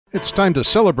It's time to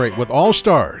celebrate with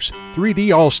All-Stars,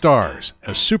 3D All-Stars,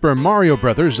 as Super Mario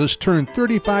Bros. Has turned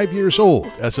 35 years old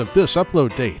as of this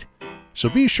upload date. So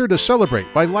be sure to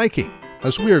celebrate by liking,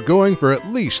 as we are going for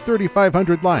at least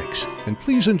 3,500 likes, and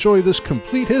please enjoy this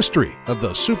complete history of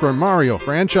the Super Mario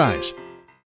franchise.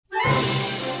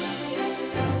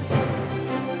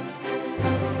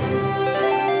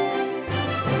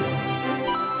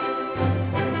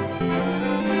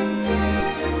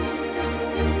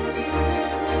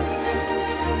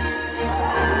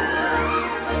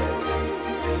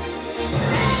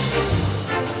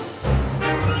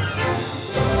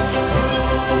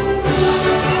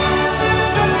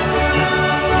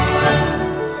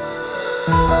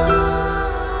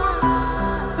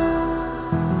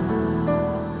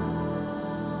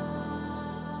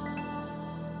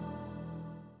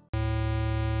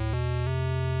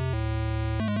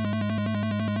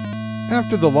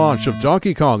 After the launch of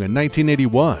Donkey Kong in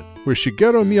 1981, where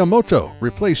Shigeru Miyamoto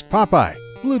replaced Popeye,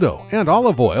 Bluto, and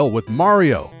Olive Oyl with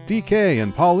Mario, DK,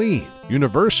 and Pauline,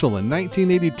 Universal in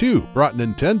 1982 brought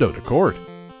Nintendo to court.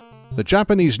 The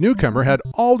Japanese newcomer had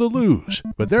all to lose,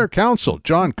 but their counsel,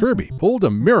 John Kirby, pulled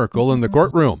a miracle in the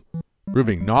courtroom,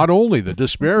 proving not only the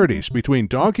disparities between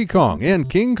Donkey Kong and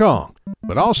King Kong,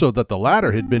 but also that the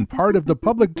latter had been part of the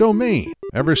public domain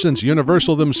ever since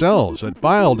Universal themselves had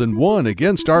filed and won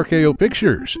against RKO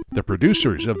Pictures, the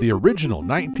producers of the original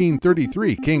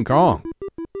 1933 King Kong.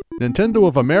 Nintendo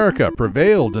of America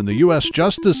prevailed in the US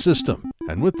justice system,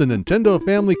 and with the Nintendo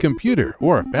Family Computer,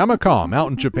 or Famicom, out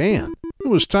in Japan, it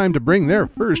was time to bring their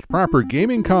first proper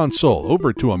gaming console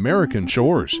over to American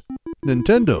shores.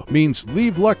 Nintendo means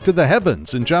leave luck to the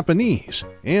heavens in Japanese,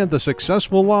 and the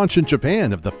successful launch in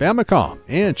Japan of the Famicom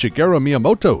and Shigeru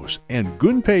Miyamoto's and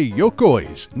Gunpei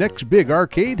Yokoi's next big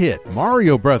arcade hit,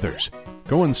 Mario Bros.,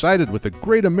 coincided with the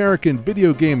great American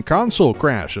video game console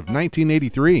crash of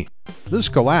 1983. This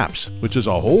collapse, which is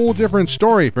a whole different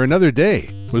story for another day,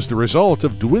 was the result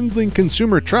of dwindling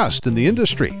consumer trust in the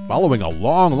industry following a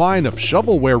long line of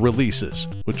shovelware releases,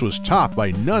 which was topped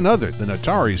by none other than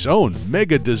Atari's own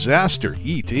mega disaster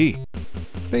E.T.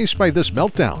 Faced by this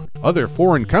meltdown, other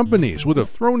foreign companies would have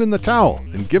thrown in the towel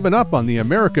and given up on the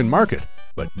American market,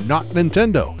 but not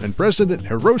Nintendo and President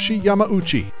Hiroshi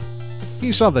Yamauchi.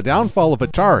 He saw the downfall of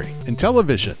Atari,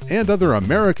 Intellivision, and other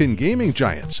American gaming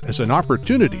giants as an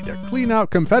opportunity to clean out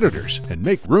competitors and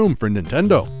make room for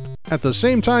Nintendo. At the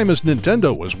same time as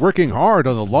Nintendo was working hard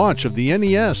on the launch of the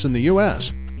NES in the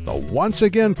US, the once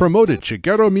again promoted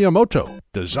Shigeru Miyamoto,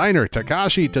 designer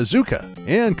Takashi Tezuka,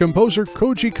 and composer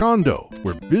Koji Kondo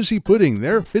were busy putting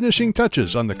their finishing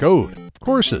touches on the code,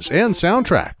 courses, and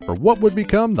soundtrack for what would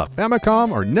become the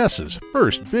Famicom or NES's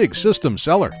first big system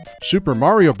seller. Super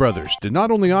Mario Bros. Did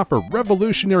not only offer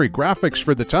revolutionary graphics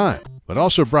for the time, but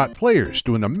also brought players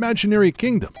to an imaginary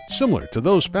kingdom similar to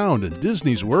those found in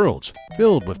Disney's worlds,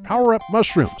 filled with power-up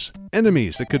mushrooms,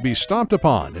 enemies that could be stomped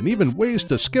upon, and even ways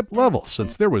to skip levels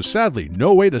since there was sadly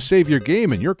no way to save your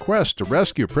game in your quest to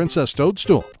rescue Princess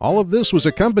Toadstool. All of this was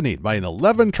accompanied by an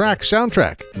 11-track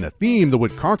soundtrack and a theme that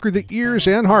would conquer the ears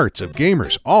and hearts of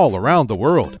gamers all around the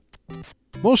world.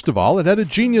 Most of all, it had a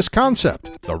genius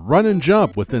concept, the run and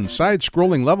jump within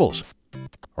side-scrolling levels.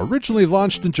 Originally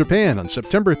launched in Japan on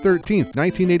September 13,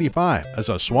 1985 as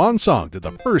a swan song to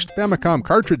the first Famicom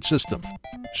cartridge system,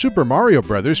 Super Mario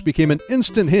Bros. Became an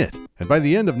instant hit, and by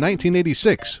the end of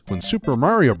 1986, when Super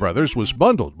Mario Bros. Was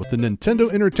bundled with the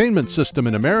Nintendo Entertainment System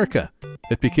in America,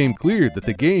 it became clear that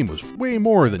the game was way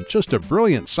more than just a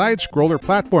brilliant side-scroller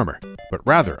platformer, but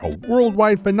rather a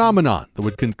worldwide phenomenon that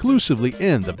would conclusively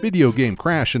end the video game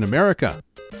crash in America,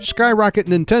 skyrocket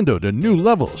Nintendo to new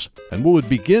levels, and what would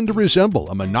begin to resemble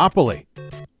a monopoly.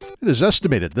 It is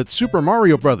estimated that Super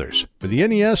Mario Bros. For the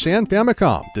NES and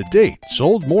Famicom to date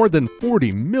sold more than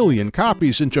 40 million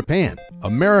copies in Japan,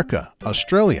 America,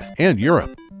 Australia, and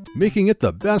Europe, making it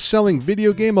the best-selling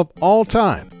video game of all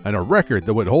time, and a record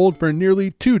that would hold for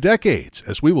nearly 2 decades,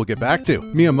 as we will get back to.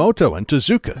 Miyamoto and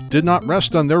Tezuka did not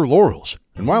rest on their laurels,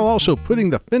 and while also putting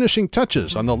the finishing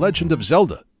touches on The Legend of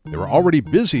Zelda, they were already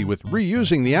busy with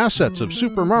reusing the assets of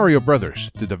Super Mario Bros.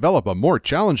 To develop a more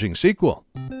challenging sequel.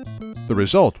 The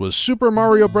result was Super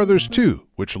Mario Bros. 2,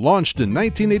 which launched in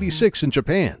 1986 in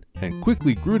Japan and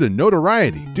quickly grew to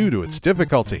notoriety due to its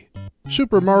difficulty.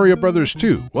 Super Mario Bros.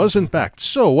 2 was in fact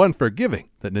so unforgiving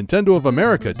that Nintendo of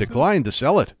America declined to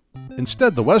sell it.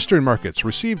 Instead, the Western markets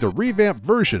received a revamped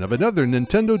version of another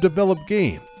Nintendo-developed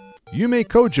game, Yume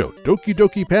Kojo Doki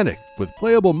Doki Panic, with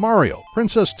playable Mario,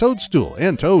 Princess Toadstool,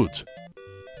 and Toads.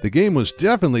 The game was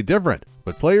definitely different,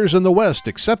 but players in the West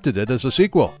accepted it as a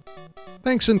sequel.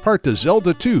 thanks in part to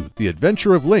Zelda 2: The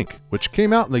Adventure of Link, which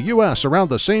came out in the US around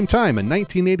the same time in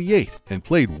 1988 and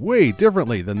played way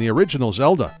differently than the original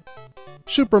Zelda.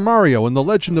 Super Mario and The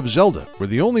Legend of Zelda were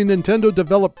the only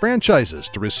Nintendo-developed franchises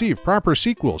to receive proper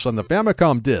sequels on the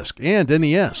Famicom Disk and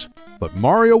NES, but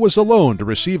Mario was alone to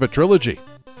receive a trilogy.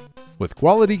 With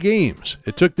quality games,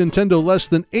 it took Nintendo less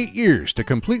than 8 years to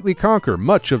completely conquer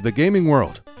much of the gaming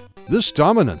world. This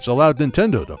dominance allowed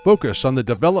Nintendo to focus on the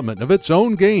development of its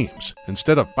own games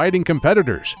instead of fighting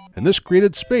competitors, and this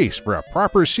created space for a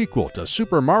proper sequel to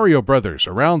Super Mario Bros.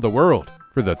 Around the world.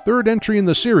 For the third entry in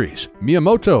the series,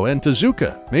 Miyamoto and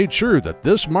Tezuka made sure that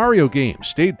this Mario game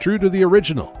stayed true to the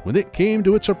original when it came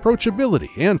to its approachability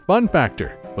and fun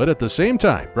factor, but at the same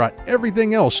time brought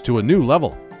everything else to a new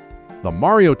level. The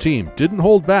Mario team didn't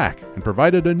hold back and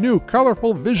provided a new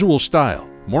colorful visual style,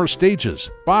 more stages,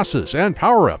 bosses, and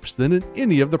power-ups than in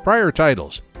any of the prior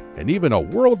titles, and even a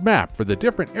world map for the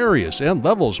different areas and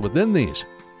levels within these.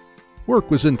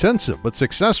 Work was intensive but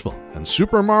successful, and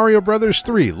Super Mario Bros.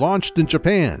 3 launched in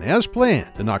Japan as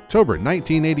planned in October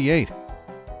 1988.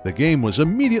 The game was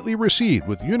immediately received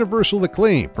with universal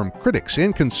acclaim from critics,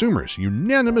 and consumers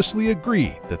unanimously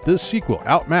agreed that this sequel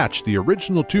outmatched the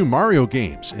original 2 Mario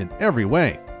games in every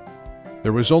way.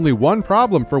 There was only one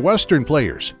problem for Western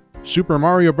players. Super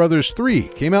Mario Bros. 3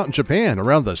 came out in Japan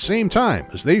around the same time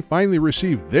as they finally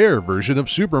received their version of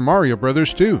Super Mario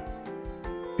Bros. 2.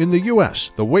 In the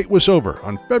US, the wait was over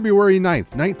on February 9,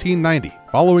 1990,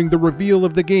 following the reveal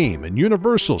of the game in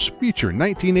Universal's feature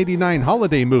 1989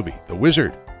 holiday movie, The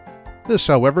Wizard. This,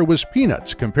 however, was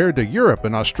peanuts compared to Europe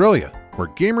and Australia, where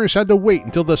gamers had to wait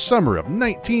until the summer of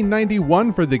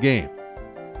 1991 for the game.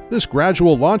 This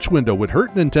gradual launch window would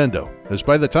hurt Nintendo, as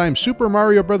by the time Super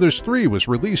Mario Bros. 3 was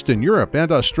released in Europe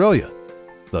and Australia,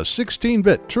 the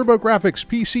 16-bit TurboGrafx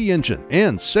PC engine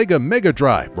and Sega Mega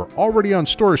Drive were already on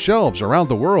store shelves around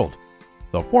the world.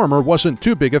 The former wasn't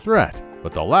too big a threat,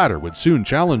 but the latter would soon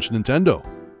challenge Nintendo.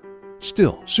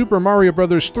 Still, Super Mario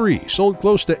Bros. 3 sold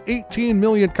close to 18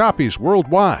 million copies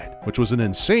worldwide, which was an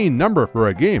insane number for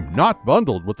a game not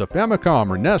bundled with the Famicom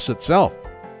or NES itself.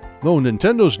 Though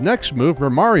Nintendo's next move for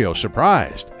Mario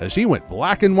surprised, as he went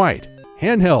black and white,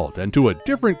 handheld, and to a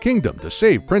different kingdom to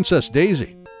save Princess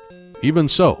Daisy. Even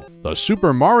so, the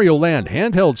Super Mario Land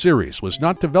handheld series was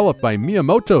not developed by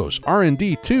Miyamoto's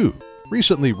R&D 2,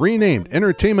 recently renamed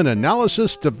Entertainment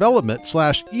Analysis Development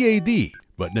 /EAD,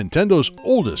 but Nintendo's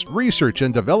oldest research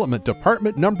and development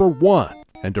department number 1,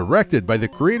 and directed by the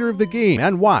creator of the game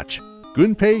and watch,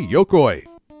 Gunpei Yokoi.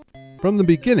 From the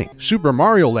beginning, Super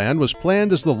Mario Land was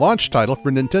planned as the launch title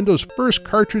for Nintendo's first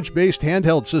cartridge-based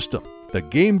handheld system, the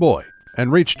Game Boy,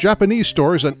 and reached Japanese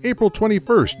stores on April 21,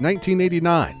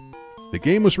 1989. The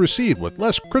game was received with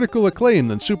less critical acclaim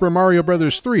than Super Mario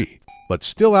Bros. 3, but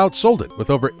still outsold it with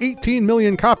over 18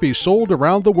 million copies sold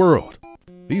around the world.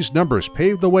 These numbers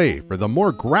paved the way for the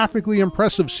more graphically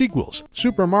impressive sequels,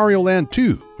 Super Mario Land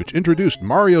 2, which introduced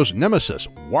Mario's nemesis,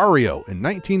 Wario, in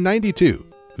 1992,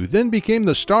 who then became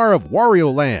the star of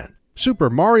Wario Land, Super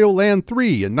Mario Land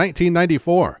 3 in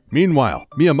 1994. Meanwhile,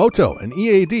 Miyamoto and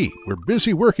EAD were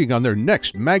busy working on their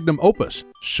next magnum opus,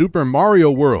 Super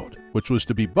Mario World, which was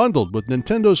to be bundled with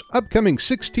Nintendo's upcoming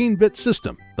 16-bit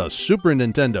system, the Super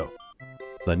Nintendo.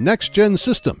 The next-gen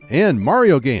system and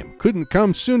Mario game couldn't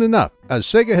come soon enough, as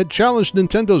Sega had challenged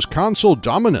Nintendo's console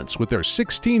dominance with their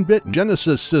 16-bit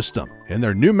Genesis system and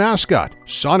their new mascot,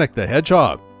 Sonic the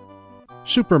Hedgehog.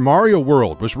 Super Mario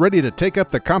World was ready to take up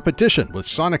the competition with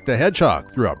Sonic the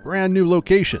Hedgehog through a brand new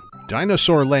location,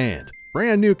 Dinosaur Land,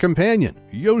 brand new companion,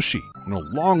 Yoshi, and a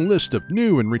long list of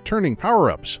new and returning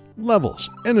power-ups, levels,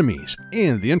 enemies,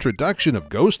 and the introduction of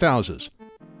ghost houses.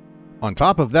 On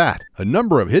top of that, a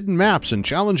number of hidden maps and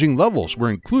challenging levels were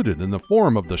included in the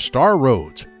form of the Star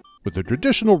Roads. With the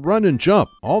traditional run and jump,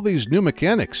 all these new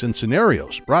mechanics and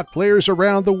scenarios brought players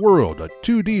around the world a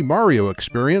 2D Mario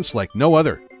experience like no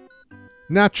other.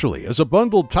 Naturally, as a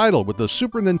bundled title with the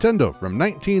Super Nintendo from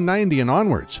 1990 and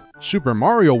onwards, Super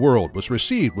Mario World was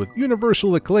received with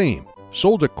universal acclaim,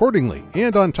 sold accordingly,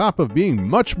 and on top of being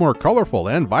much more colorful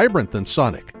and vibrant than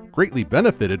Sonic, greatly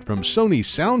benefited from Sony's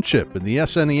sound chip in the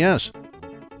SNES.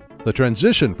 The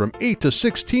transition from 8 to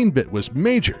 16-bit was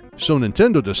major, so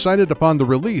Nintendo decided upon the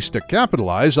release to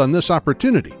capitalize on this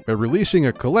opportunity by releasing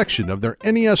a collection of their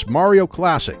NES Mario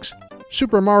classics,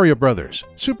 Super Mario Bros.,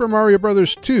 Super Mario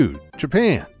Bros. 2,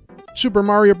 Japan, Super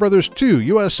Mario Bros. 2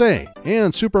 USA,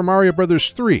 and Super Mario Bros.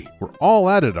 3 were all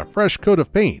added a fresh coat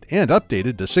of paint and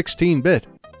updated to 16-bit.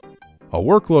 A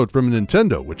workload from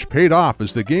Nintendo which paid off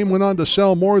as the game went on to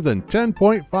sell more than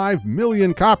 10.5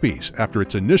 million copies after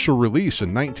its initial release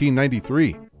in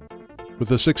 1993. With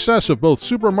the success of both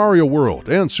Super Mario World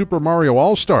and Super Mario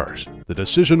All-Stars, the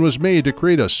decision was made to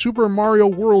create a Super Mario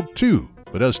World 2,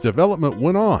 but as development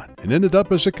went on, it ended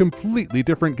up as a completely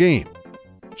different game.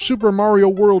 Super Mario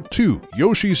World 2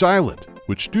 Yoshi's Island,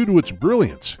 which due to its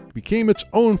brilliance, became its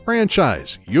own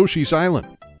franchise, Yoshi's Island.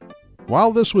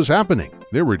 While this was happening,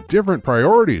 there were different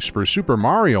priorities for Super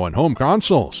Mario on home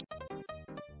consoles.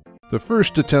 The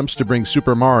first attempts to bring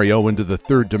Super Mario into the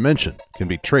third dimension can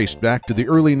be traced back to the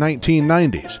early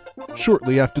 1990s,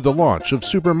 shortly after the launch of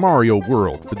Super Mario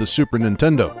World for the Super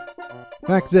Nintendo.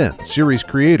 Back then, series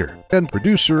creator and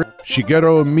producer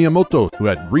Shigeru Miyamoto, who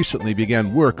had recently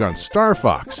began work on Star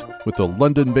Fox with the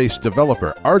London-based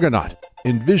developer Argonaut,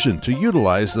 envisioned to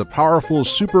utilize the powerful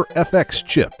Super FX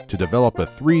chip to develop a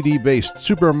 3D-based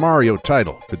Super Mario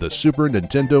title for the Super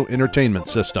Nintendo Entertainment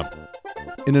System.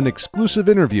 In an exclusive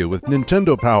interview with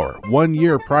Nintendo Power 1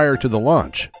 year prior to the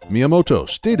launch, Miyamoto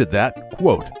stated that,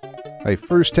 quote, "I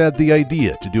first had the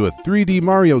idea to do a 3D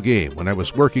Mario game when I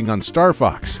was working on Star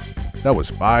Fox. That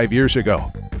was 5 years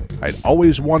ago. I'd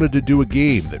always wanted to do a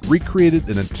game that recreated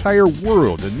an entire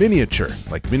world in miniature,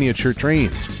 like miniature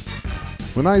trains.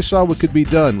 When I saw what could be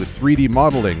done with 3D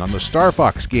modeling on the Star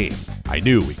Fox game, I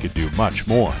knew we could do much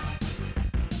more."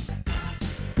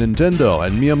 Nintendo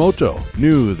and Miyamoto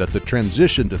knew that the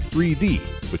transition to 3D,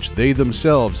 which they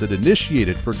themselves had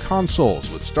initiated for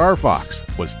consoles with Star Fox,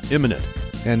 was imminent.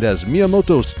 And as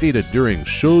Miyamoto stated during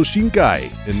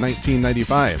Shoshinkai in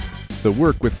 1995, the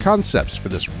work with concepts for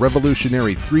this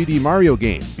revolutionary 3D Mario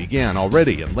game began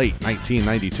already in late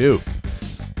 1992.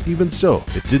 Even so,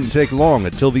 it didn't take long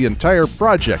until the entire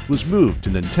project was moved to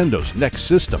Nintendo's next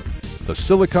system, the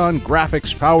Silicon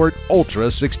Graphics-powered Ultra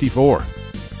 64.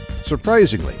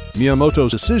 Surprisingly,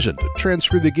 Miyamoto's decision to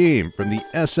transfer the game from the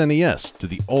SNES to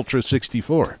the Ultra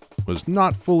 64 was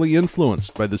not fully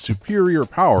influenced by the superior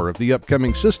power of the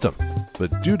upcoming system,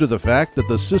 but due to the fact that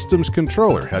the system's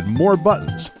controller had more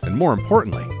buttons, and more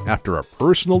importantly, after a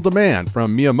personal demand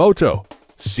from Miyamoto,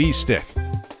 C-Stick.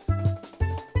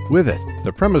 With it,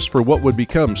 the premise for what would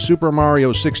become Super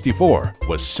Mario 64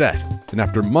 was set, and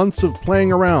after months of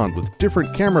playing around with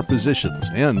different camera positions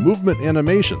and movement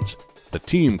animations, the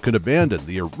team could abandon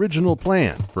the original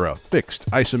plan for a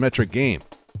fixed isometric game.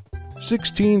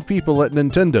 16 people at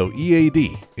Nintendo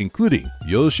EAD, including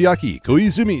Yoshiaki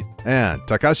Koizumi and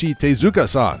Takashi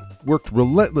Tezuka-san, worked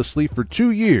relentlessly for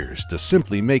 2 years to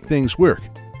simply make things work,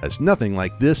 as nothing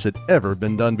like this had ever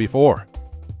been done before.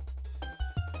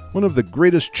 One of the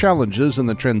greatest challenges in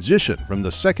the transition from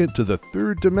the second to the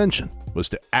third dimension was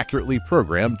to accurately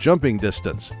program jumping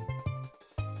distance.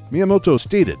 Miyamoto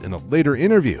stated in a later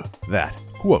interview that,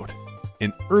 quote,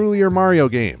 "In earlier Mario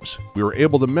games, we were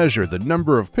able to measure the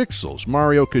number of pixels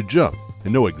Mario could jump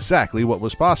and know exactly what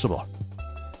was possible.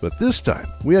 But this time,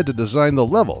 we had to design the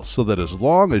level so that as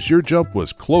long as your jump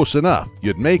was close enough,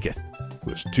 you'd make it. It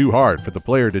was too hard for the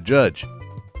player to judge.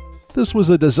 This was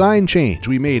a design change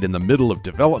we made in the middle of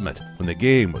development when the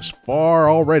game was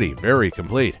already very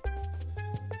complete.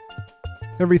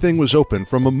 Everything was open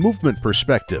from a movement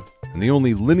perspective, and the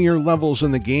only linear levels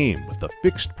in the game with a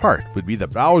fixed part would be the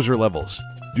Bowser levels,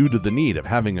 due to the need of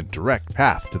having a direct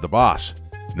path to the boss.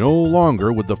 No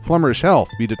longer would the plumber's health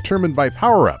be determined by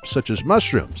power-ups such as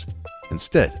mushrooms.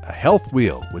 Instead, a health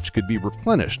wheel which could be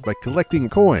replenished by collecting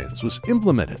coins was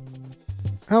implemented.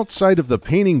 Outside of the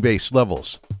painting-based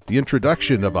levels, the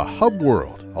introduction of a hub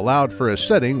world allowed for a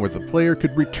setting where the player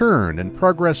could return and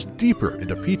progress deeper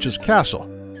into Peach's castle.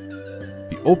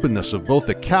 The openness of both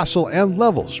the castle and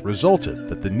levels resulted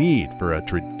that the need for a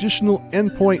traditional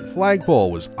endpoint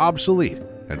flagpole was obsolete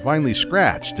and finally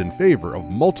scratched in favor of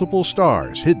multiple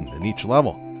stars hidden in each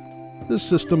level. This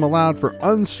system allowed for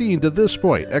unseen to this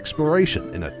point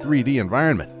exploration in a 3D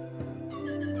environment.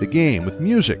 The game, with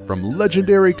music from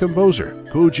legendary composer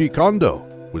Koji Kondo,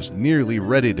 was nearly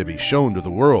ready to be shown to the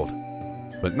world,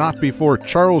 but not before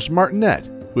Charles Martinet,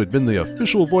 who had been the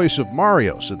official voice of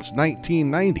Mario since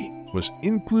 1990, was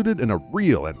included in a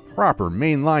real and proper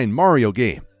mainline Mario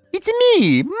game. It's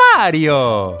me,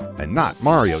 Mario! And not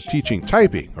Mario teaching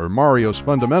typing or Mario's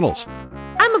fundamentals.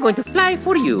 I'm going to fly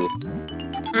for you.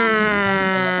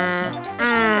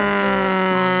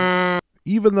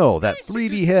 Even though that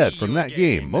 3D head from that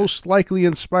game most likely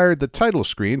inspired the title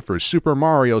screen for Super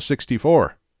Mario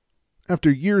 64.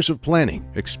 After years of planning,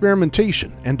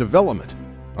 experimentation, and development,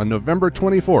 on November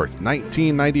 24,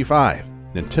 1995,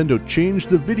 Nintendo changed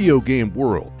the video game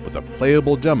world with a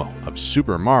playable demo of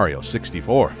Super Mario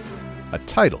 64, a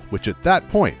title which at that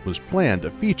point was planned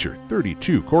to feature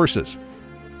 32 courses.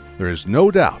 There is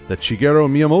no doubt that Shigeru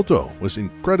Miyamoto was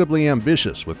incredibly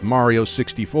ambitious with Mario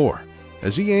 64,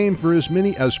 as he aimed for as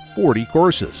many as 40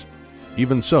 courses.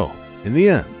 Even so, in the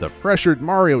end, the pressured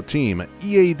Mario team at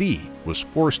EAD was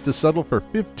forced to settle for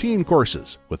 15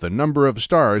 courses with a number of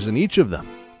stars in each of them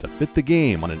to fit the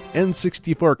game on an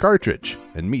N64 cartridge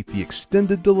and meet the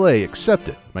extended delay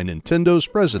accepted by Nintendo's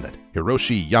president,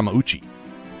 Hiroshi Yamauchi.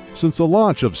 Since the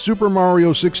launch of Super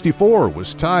Mario 64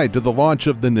 was tied to the launch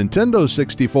of the Nintendo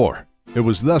 64, it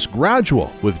was thus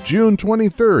gradual, with June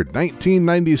 23,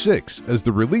 1996 as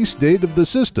the release date of the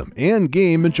system and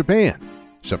game in Japan,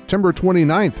 September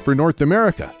 29th for North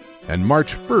America, and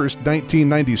March 1,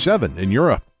 1997 in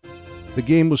Europe. The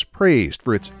game was praised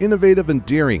for its innovative and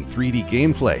daring 3D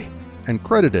gameplay, and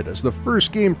credited as the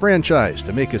first game franchise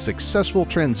to make a successful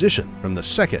transition from the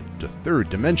second to third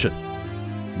dimension.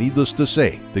 Needless to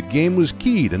say, the game was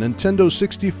key to Nintendo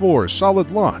 64's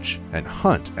solid launch and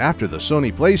hunt after the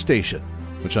Sony PlayStation,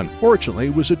 which unfortunately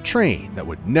was a train that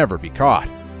would never be caught,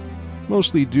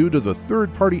 mostly due to the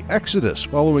third-party exodus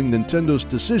following Nintendo's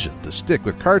decision to stick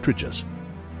with cartridges.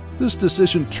 This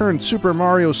decision turned Super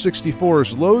Mario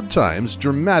 64's load times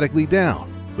dramatically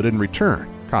down, but in return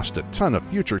cost a ton of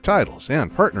future titles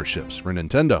and partnerships for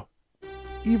Nintendo.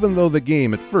 Even though the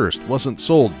game at first wasn't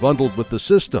sold bundled with the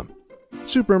system,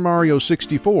 Super Mario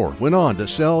 64 went on to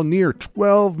sell near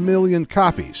 12 million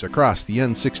copies across the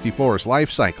N64's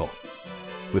life cycle.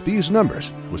 With these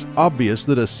numbers, it was obvious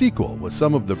that a sequel with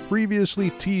some of the previously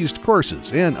teased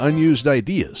courses and unused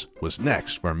ideas was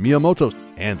next for Miyamoto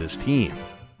and his team.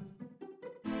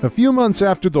 A few months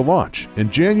after the launch,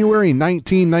 in January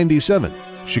 1997,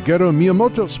 Shigeru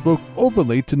Miyamoto spoke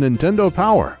openly to Nintendo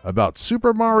Power about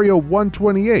Super Mario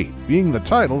 128 being the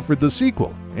title for the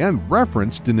sequel, and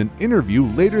referenced in an interview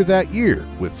later that year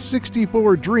with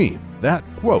 64 Dream that,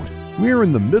 quote, "We're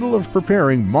in the middle of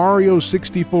preparing Mario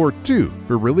 64 2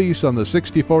 for release on the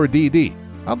 64DD.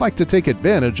 I'd like to take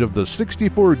advantage of the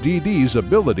 64DD's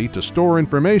ability to store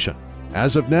information.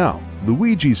 As of now,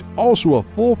 Luigi's also a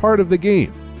full part of the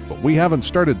game, but we haven't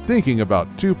started thinking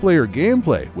about two-player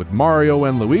gameplay with Mario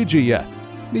and Luigi yet."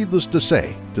 Needless to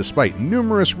say, despite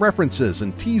numerous references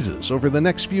and teases over the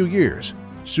next few years,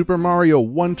 Super Mario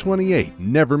 128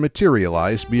 never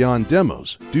materialized beyond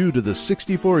demos due to the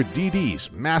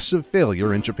 64DD's massive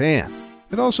failure in Japan.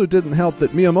 It also didn't help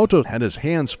that Miyamoto had his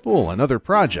hands full on other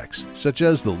projects, such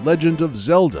as The Legend of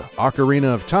Zelda: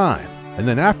 Ocarina of Time, and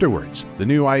then afterwards, the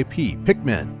new IP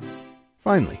Pikmin.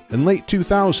 Finally, in late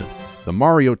 2000, the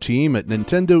Mario team at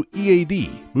Nintendo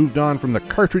EAD moved on from the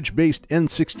cartridge-based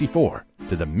N64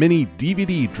 to the mini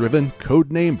DVD-driven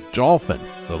codenamed Dolphin,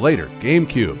 the later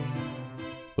GameCube.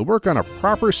 The work on a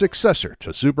proper successor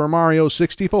to Super Mario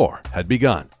 64 had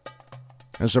begun.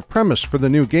 As a premise for the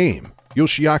new game,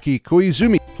 Yoshiaki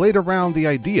Koizumi played around the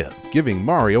idea of giving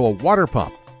Mario a water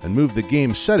pump and moved the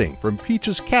game's setting from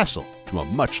Peach's Castle to a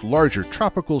much larger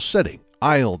tropical setting,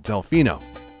 Isle Delfino.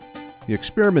 The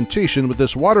experimentation with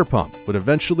this water pump would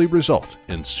eventually result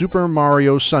in Super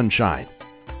Mario Sunshine.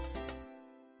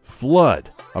 Flood,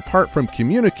 apart from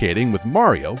communicating with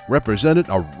Mario, represented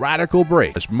a radical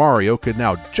break, as Mario could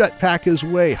now jetpack his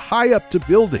way high up to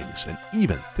buildings and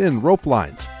even thin rope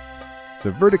lines. The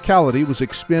verticality was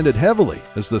expanded heavily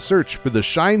as the search for the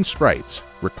Shine sprites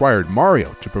required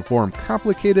Mario to perform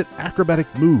complicated acrobatic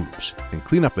moves and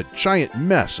clean up a giant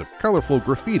mess of colorful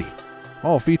graffiti,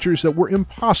 all features that were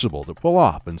impossible to pull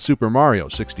off in Super Mario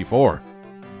 64.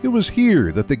 It was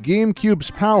here that the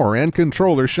GameCube's power and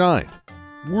controller shined.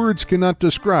 Words cannot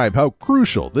describe how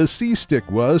crucial this C-Stick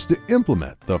was to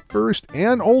implement the first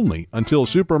and only, until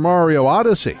Super Mario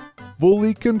Odyssey,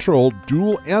 fully controlled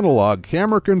dual analog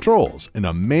camera controls in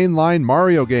a mainline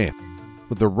Mario game.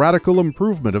 But the radical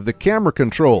improvement of the camera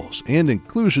controls and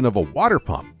inclusion of a water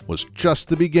pump was just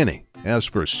the beginning. As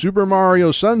for Super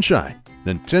Mario Sunshine,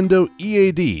 Nintendo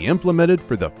EAD implemented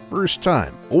for the first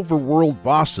time overworld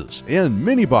bosses and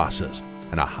mini-bosses,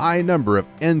 and a high number of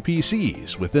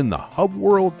NPCs within the hub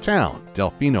world town,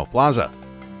 Delfino Plaza.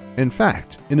 In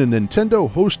fact, in a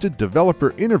Nintendo-hosted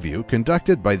developer interview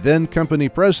conducted by then-company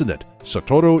president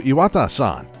Satoru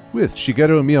Iwata-san with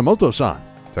Shigeru Miyamoto-san,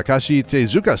 Takashi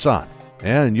Tezuka-san,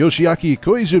 and Yoshiaki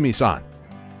Koizumi-san,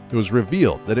 it was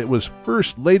revealed that it was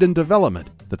first late in development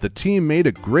that the team made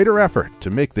a greater effort to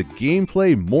make the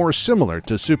gameplay more similar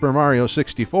to Super Mario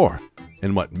 64,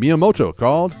 in what Miyamoto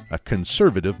called a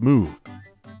conservative move.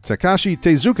 Takashi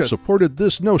Tezuka supported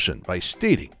this notion by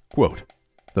stating, quote,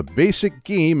 "The basic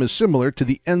game is similar to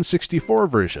the N64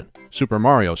 version, Super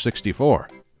Mario 64.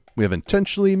 We have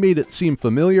intentionally made it seem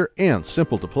familiar and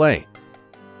simple to play."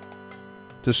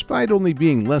 Despite only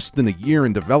being less than a year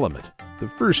in development, the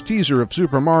first teaser of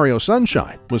Super Mario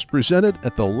Sunshine was presented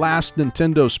at the last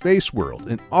Nintendo Space World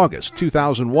in August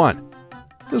 2001.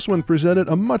 This one presented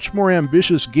a much more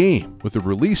ambitious game with a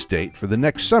release date for the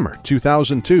next summer,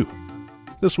 2002.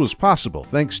 This was possible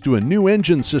thanks to a new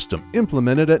engine system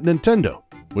implemented at Nintendo,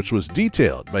 which was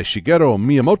detailed by Shigeru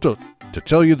Miyamoto. To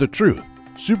tell you the truth,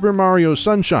 Super Mario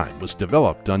Sunshine was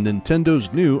developed on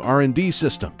Nintendo's new R&D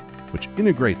system, which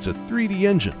integrates a 3D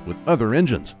engine with other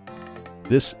engines.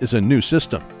 This is a new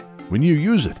system. When you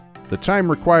use it, the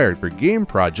time required for game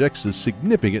projects is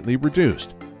significantly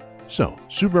reduced. So,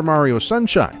 Super Mario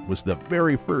Sunshine was the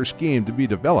very first game to be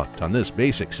developed on this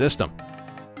basic system.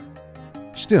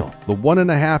 Still, the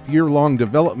 1.5-year-long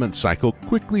development cycle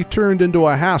quickly turned into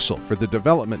a hassle for the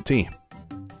development team.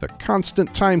 The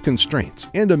constant time constraints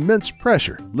and immense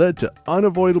pressure led to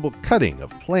unavoidable cutting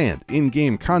of planned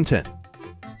in-game content.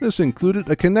 This included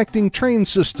a connecting train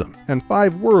system and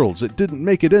 5 worlds that didn't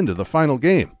make it into the final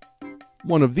game.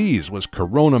 One of these was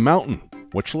Corona Mountain,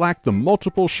 which lacked the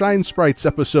multiple Shine Sprites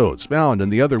episodes found in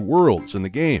the other worlds in the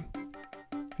game.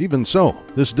 Even so,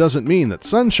 this doesn't mean that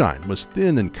Sunshine was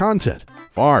thin in content.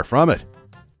 Far from it.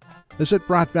 As it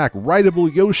brought back writable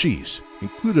Yoshis,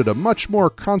 included a much more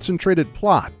concentrated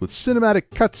plot with cinematic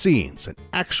cutscenes and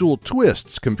actual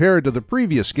twists compared to the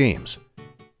previous games.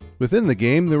 Within the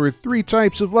game, there were 3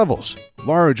 types of levels: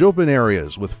 large open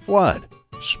areas with FLUDD,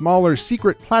 smaller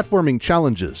secret platforming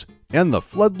challenges, and the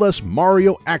FLUDDless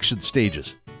Mario action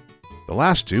stages. The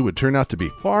last 2 would turn out to be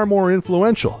far more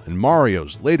influential in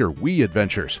Mario's later Wii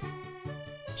adventures.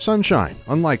 Sunshine,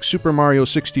 unlike Super Mario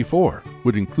 64,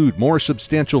 would include more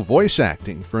substantial voice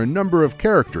acting for a number of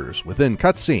characters within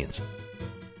cutscenes.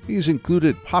 These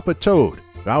included Papa Toad,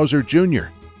 Bowser Jr.,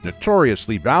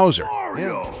 Notoriously Bowser,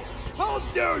 Mario! How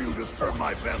dare you disturb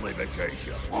my family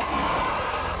vacation?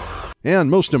 and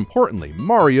most importantly,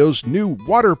 Mario's new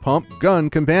water pump gun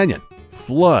companion,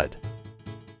 FLUDD.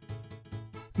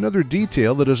 Another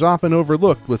detail that is often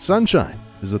overlooked with Sunshine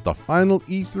is that the final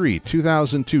E3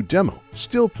 2002 demo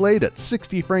still played at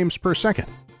 60 frames per second,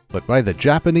 but by the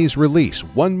Japanese release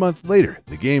 1 month later,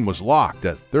 the game was locked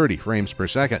at 30 frames per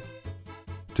second.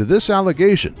 To this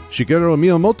allegation, Shigeru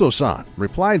Miyamoto-san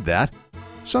replied that,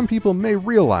 "Some people may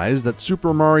realize that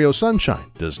Super Mario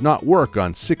Sunshine does not work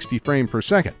on 60 frames per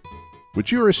second.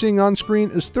 What you are seeing on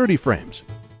screen is 30 frames.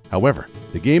 However,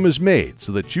 the game is made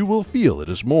so that you will feel it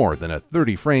is more than a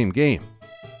 30-frame game."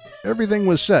 Everything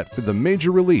was set for the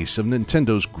major release of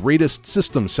Nintendo's greatest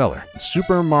system seller,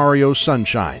 Super Mario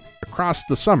Sunshine, across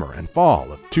the summer and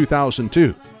fall of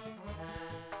 2002.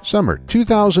 Summer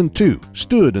 2002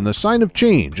 stood in the sign of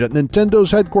change at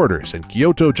Nintendo's headquarters in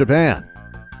Kyoto, Japan.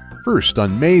 First,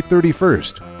 on May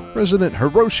 31st, President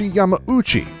Hiroshi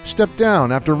Yamauchi stepped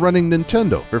down after running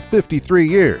Nintendo for 53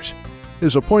 years.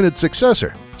 His appointed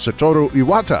successor, Satoru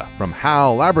Iwata from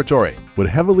HAL Laboratory, would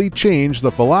heavily change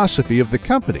the philosophy of the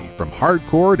company from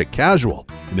hardcore to casual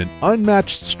in an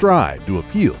unmatched stride to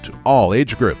appeal to all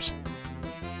age groups.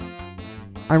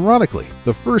 Ironically,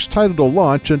 the first title to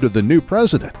launch under the new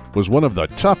president was one of the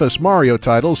toughest Mario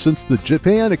titles since the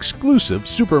Japan-exclusive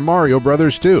Super Mario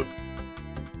Bros. 2.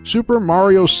 Super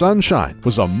Mario Sunshine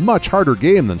was a much harder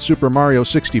game than Super Mario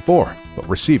 64, but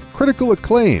received critical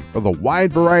acclaim for the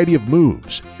wide variety of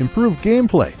moves, improved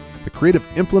gameplay, the creative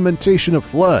implementation of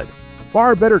FLUDD,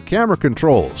 far better camera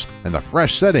controls, and the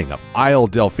fresh setting of Isle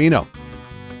Delfino.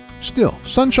 Still,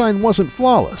 Sunshine wasn't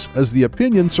flawless, as the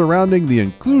opinions surrounding the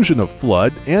inclusion of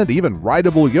FLUDD and even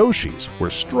rideable Yoshis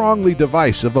were strongly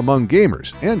divisive among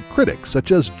gamers and critics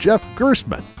such as Jeff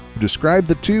Gerstmann, who described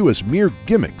the two as mere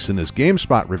gimmicks in his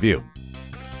GameSpot review.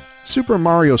 Super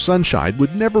Mario Sunshine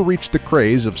would never reach the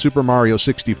craze of Super Mario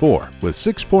 64, with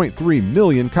 6.3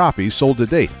 million copies sold to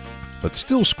date, but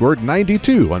still scored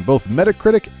 92 on both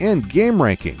Metacritic and game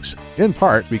rankings, in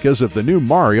part because of the new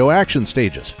Mario action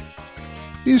stages.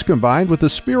 These combined with the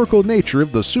spherical nature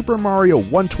of the Super Mario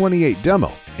 128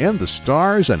 demo and the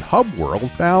stars and hub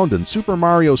world found in Super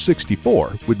Mario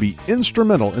 64 would be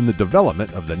instrumental in the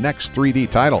development of the next 3D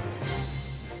title.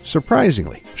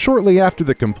 Surprisingly, shortly after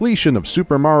the completion of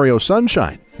Super Mario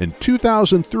Sunshine, in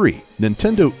 2003,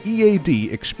 Nintendo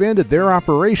EAD expanded their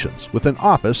operations with an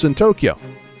office in Tokyo.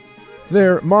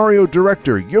 There, Mario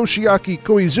director Yoshiaki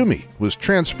Koizumi was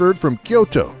transferred from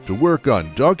Kyoto to work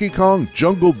on Donkey Kong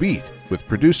Jungle Beat with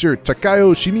producer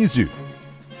Takao Shimizu.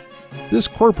 This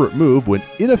corporate move would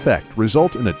in effect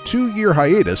result in a 2-year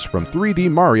hiatus from 3D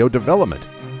Mario development,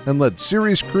 and led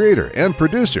series creator and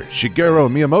producer Shigeru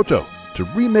Miyamoto to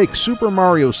remake Super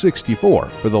Mario 64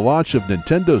 for the launch of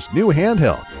Nintendo's new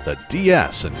handheld, the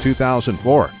DS, in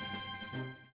 2004.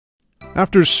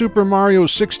 After Super Mario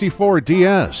 64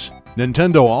 DS,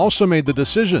 Nintendo also made the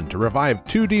decision to revive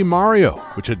 2D Mario,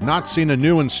 which had not seen a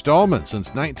new installment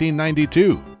since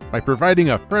 1992, by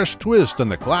providing a fresh twist on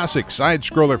the classic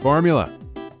side-scroller formula.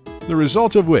 The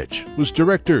result of which was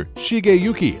director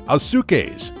Shigeyuki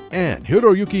Asuke's and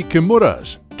Hiroyuki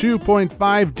Kimura's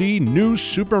 2.5D New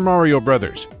Super Mario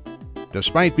Bros.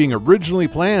 Despite being originally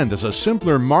planned as a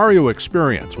simpler Mario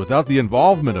experience without the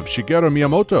involvement of Shigeru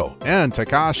Miyamoto and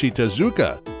Takashi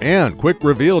Tezuka, and quick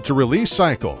reveal to release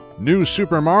cycle, New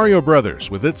Super Mario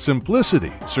Bros. With its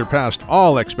simplicity surpassed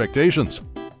all expectations.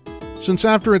 Since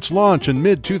after its launch in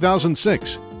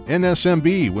mid-2006,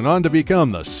 NSMB went on to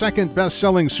become the second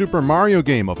best-selling Super Mario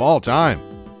game of all time.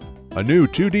 A new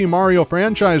 2D Mario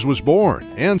franchise was born,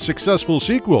 and successful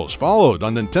sequels followed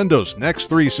on Nintendo's next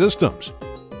 3 systems.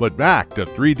 But back to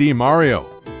 3D Mario.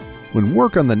 When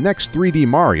work on the next 3D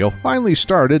Mario finally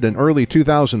started in early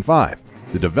 2005,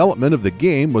 the development of the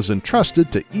game was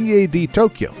entrusted to EAD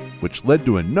Tokyo, which led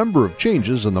to a number of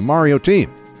changes on the Mario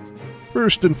team.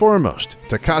 First and foremost,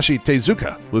 Takashi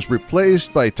Tezuka was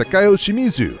replaced by Takao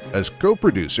Shimizu as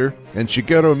co-producer, and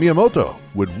Shigeru Miyamoto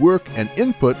would work and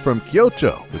input from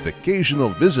Kyoto with occasional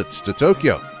visits to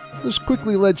Tokyo. This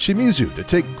quickly led Shimizu to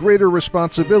take greater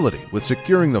responsibility with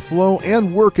securing the flow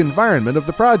and work environment of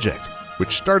the project,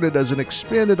 which started as an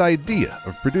expanded idea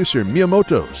of producer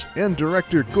Miyamoto's and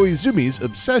director Koizumi's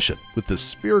obsession with the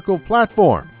spherical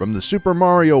platform from the Super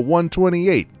Mario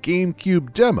 128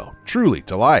 GameCube demo truly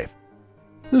to life.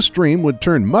 This dream would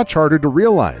turn much harder to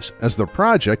realize, as the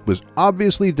project was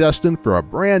obviously destined for a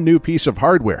brand new piece of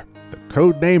hardware, the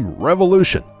codename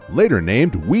Revolution, later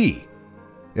named Wii.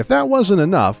 If that wasn't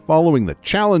enough, following the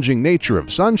challenging nature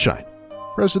of Sunshine,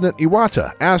 President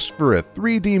Iwata asked for a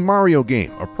 3D Mario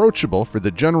game approachable for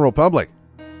the general public.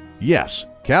 Yes,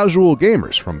 casual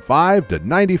gamers from 5 to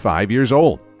 95 years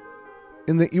old.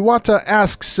 In the Iwata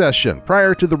Asks session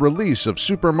prior to the release of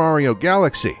Super Mario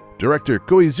Galaxy, director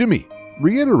Koizumi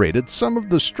reiterated some of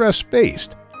the stress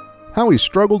faced, how he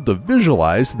struggled to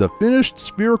visualize the finished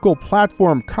spherical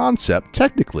platform concept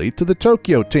technically to the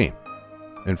Tokyo team.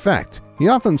 In fact, he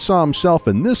often saw himself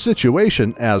in this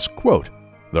situation as, quote,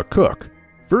 the cook.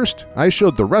 First, I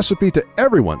showed the recipe to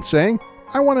everyone saying,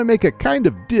 I want to make a kind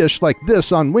of dish like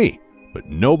this on Wii, but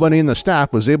nobody in the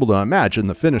staff was able to imagine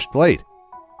the finished plate.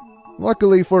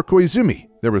 Luckily for Koizumi,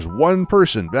 there was one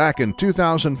person back in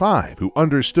 2005 who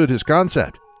understood his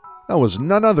concept. That was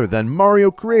none other than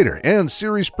Mario creator and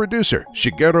series producer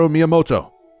Shigeru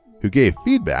Miyamoto, who gave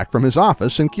feedback from his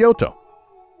office in Kyoto.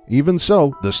 Even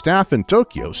so, the staff in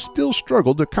Tokyo still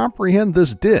struggled to comprehend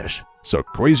this dish, so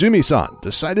Koizumi-san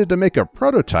decided to make a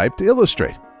prototype to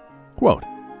illustrate. Quote,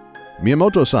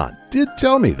 Miyamoto-san did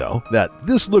tell me, though, that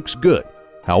this looks good.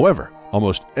 However,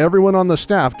 almost everyone on the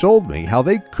staff told me how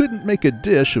they couldn't make a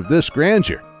dish of this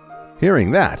grandeur.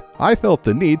 Hearing that, I felt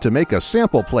the need to make a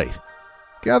sample plate.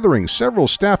 Gathering several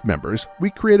staff members,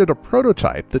 we created a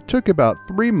prototype that took about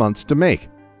 3 months to make.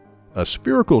 A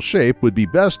spherical shape would be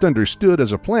best understood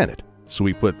as a planet, so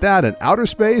we put that in outer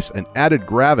space and added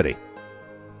gravity.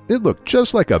 It looked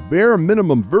just like a bare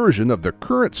minimum version of the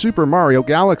current Super Mario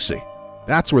Galaxy.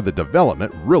 That's where the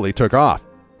development really took off.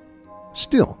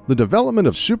 Still, the development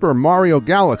of Super Mario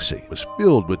Galaxy was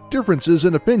filled with differences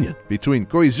in opinion between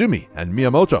Koizumi and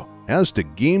Miyamoto as to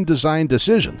game design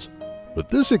decisions. But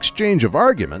this exchange of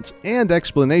arguments and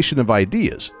explanation of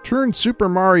ideas turned Super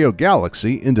Mario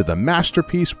Galaxy into the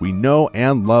masterpiece we know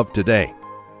and love today.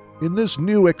 In this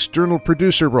new external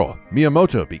producer role,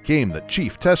 Miyamoto became the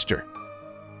chief tester.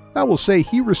 I will say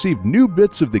he received new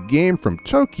bits of the game from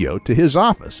Tokyo to his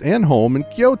office and home in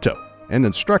Kyoto, and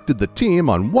instructed the team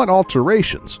on what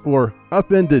alterations or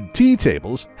upended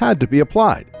T-tables had to be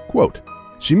applied. Quote,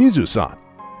 Shimizu-san.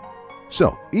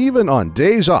 So, even on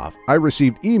days off, I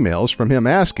received emails from him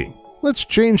asking, let's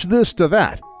change this to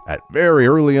that, at very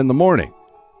early in the morning.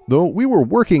 Though we were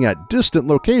working at distant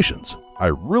locations, I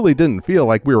really didn't feel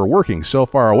like we were working so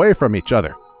far away from each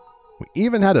other. We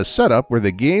even had a setup where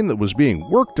the game that was being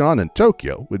worked on in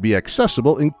Tokyo would be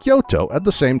accessible in Kyoto at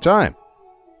the same time.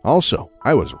 Also,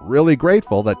 I was really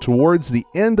grateful that towards the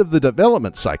end of the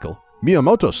development cycle,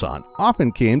 Miyamoto-san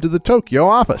often came to the Tokyo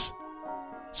office.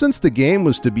 Since the game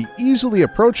was to be easily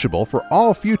approachable for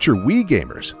all future Wii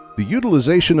gamers, the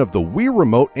utilization of the Wii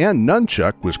Remote and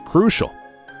Nunchuck was crucial.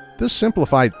 This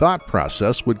simplified thought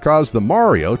process would cause the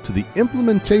Mario to the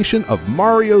implementation of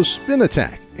Mario's spin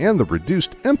attack and the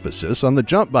reduced emphasis on the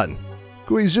jump button.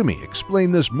 Koizumi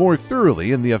explained this more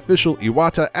thoroughly in the official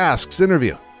Iwata Asks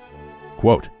interview.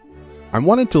 Quote, I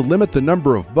wanted to limit the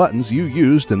number of buttons you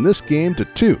used in this game to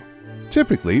 2.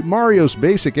 Typically, Mario's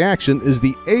basic action is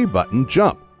the A button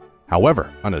jump.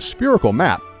 However, on a spherical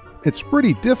map, it's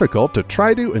pretty difficult to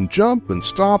try to jump and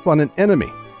stop on an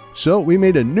enemy. So we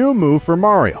made a new move for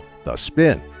Mario, the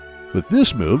spin. With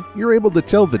this move, you're able to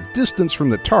tell the distance from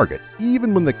the target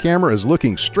even when the camera is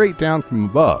looking straight down from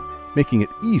above, making it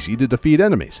easy to defeat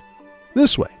enemies.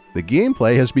 This way, the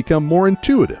gameplay has become more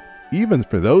intuitive, even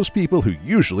for those people who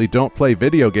usually don't play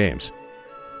video games.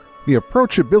 The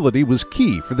approachability was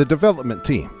key for the development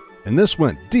team, and this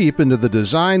went deep into the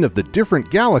design of the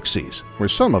different galaxies, where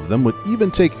some of them would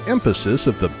even take emphasis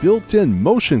of the built-in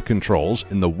motion controls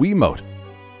in the Wiimote.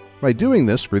 By doing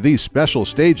this for these special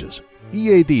stages,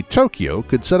 EAD Tokyo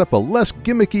could set up a less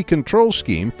gimmicky control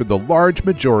scheme for the large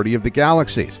majority of the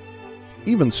galaxies.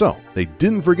 Even so, they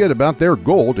didn't forget about their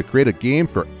goal to create a game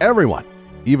for everyone,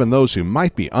 even those who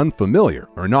might be unfamiliar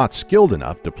or not skilled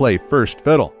enough to play first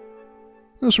fiddle.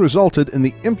 This resulted in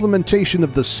the implementation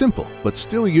of the simple but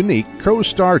still unique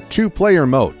Co-Star 2-player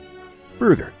mode.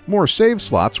 Further, more save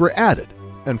slots were added,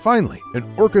 and finally,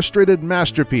 an orchestrated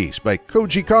masterpiece by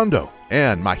Koji Kondo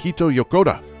and Mahito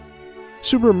Yokota.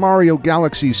 Super Mario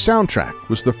Galaxy's soundtrack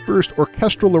was the first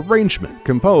orchestral arrangement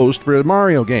composed for a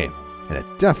Mario game, and it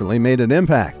definitely made an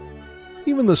impact.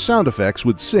 Even the sound effects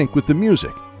would sync with the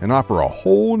music and offer a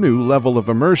whole new level of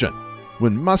immersion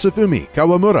when Masafumi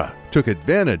Kawamura took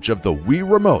advantage of the Wii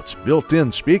Remote's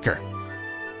built-in speaker.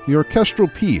 The orchestral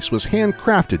piece was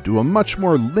handcrafted to a much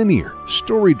more linear,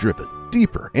 story-driven,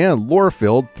 deeper, and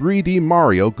lore-filled 3D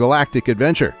Mario Galactic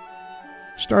adventure.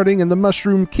 Starting in the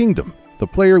Mushroom Kingdom, the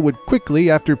player would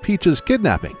quickly, after Peach's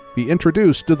kidnapping, be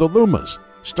introduced to the Lumas,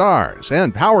 Stars,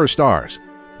 and Power Stars,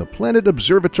 the Planet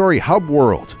Observatory hub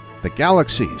world, the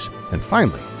galaxies, and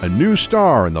finally, a new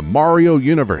star in the Mario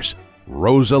universe,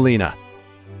 Rosalina.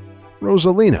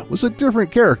 Rosalina was a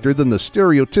different character than the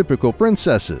stereotypical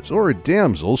princesses or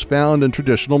damsels found in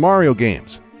traditional Mario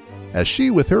games, as she,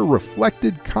 with her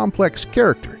reflected, complex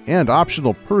character and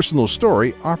optional personal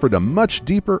story, offered a much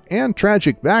deeper and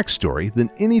tragic backstory than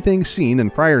anything seen in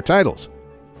prior titles.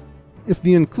 If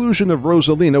the inclusion of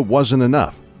Rosalina wasn't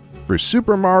enough, for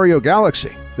Super Mario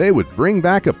Galaxy, they would bring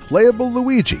back a playable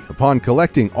Luigi upon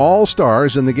collecting all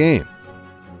stars in the game.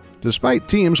 Despite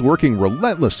teams working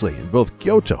relentlessly in both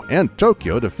Kyoto and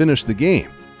Tokyo to finish the game,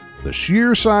 the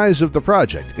sheer size of the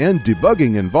project and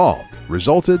debugging involved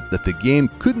resulted that the game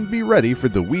couldn't be ready for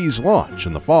the Wii's launch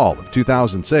in the fall of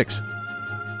 2006.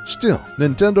 Still,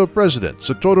 Nintendo President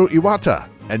Satoru Iwata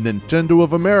and Nintendo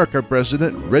of America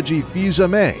President Reggie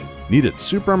Fils-Aimé needed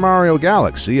Super Mario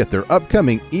Galaxy at their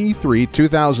upcoming E3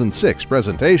 2006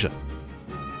 presentation.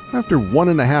 After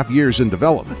 1.5 years in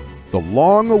development, the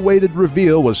long-awaited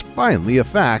reveal was finally a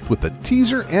fact with a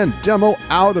teaser and demo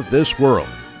out of this world.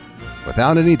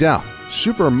 Without any doubt,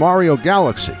 Super Mario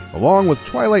Galaxy, along with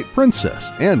Twilight Princess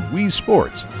and Wii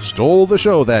Sports, stole the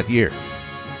show that year.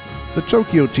 The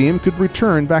Tokyo team could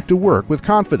return back to work with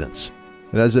confidence,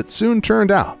 and as it soon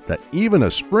turned out that even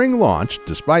a spring launch,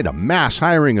 despite a mass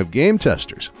hiring of game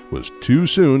testers, was too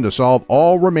soon to solve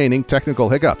all remaining technical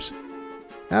hiccups.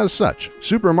 As such,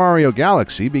 Super Mario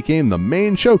Galaxy became the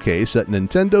main showcase at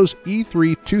Nintendo's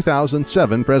E3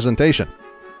 2007 presentation.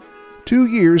 2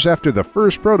 years after the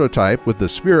first prototype with the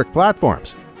spheric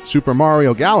platforms, Super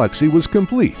Mario Galaxy was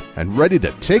complete and ready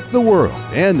to take the world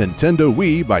and Nintendo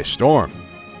Wii by storm.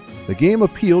 The game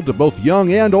appealed to both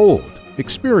young and old,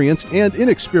 experienced and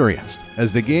inexperienced,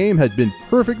 as the game had been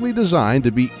perfectly designed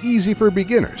to be easy for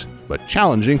beginners, but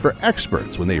challenging for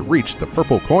experts when they reached the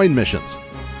purple coin missions.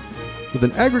 With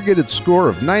an aggregated score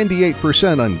of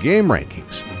 98% on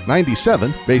GameRankings,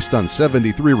 97 based on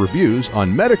 73 reviews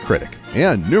on Metacritic,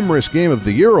 and numerous Game of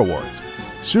the Year awards,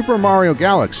 Super Mario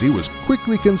Galaxy was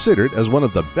quickly considered as one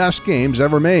of the best games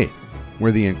ever made,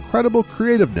 where the incredible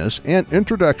creativeness and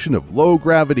introduction of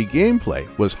low-gravity gameplay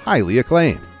was highly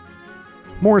acclaimed.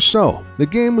 More so, the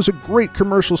game was a great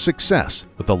commercial success,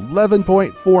 with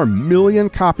 11.4 million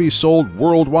copies sold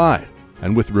worldwide,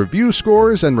 and with review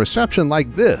scores and reception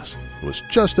like this, it was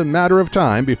just a matter of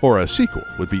time before a sequel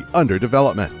would be under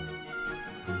development.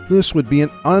 This would be an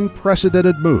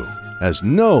unprecedented move, as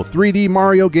no 3D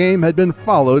Mario game had been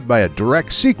followed by a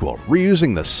direct sequel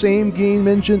reusing the same game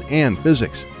engine and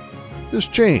physics. This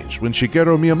changed when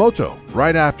Shigeru Miyamoto,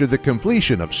 right after the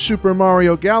completion of Super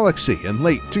Mario Galaxy in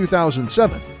late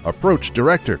 2007, approached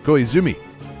director Koizumi.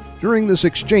 During this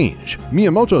exchange,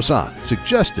 Miyamoto-san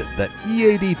suggested that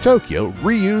EAD Tokyo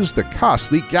reuse the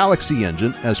costly Galaxy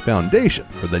engine as foundation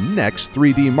for the next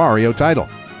 3D Mario title.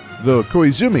 Though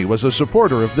Koizumi was a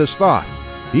supporter of this thought,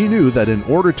 he knew that in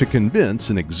order to convince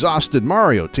an exhausted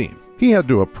Mario team, he had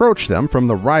to approach them from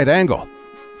the right angle.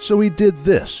 So he did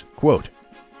this, quote,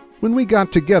 "When we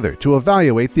got together to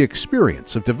evaluate the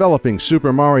experience of developing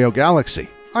Super Mario Galaxy,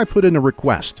 I put in a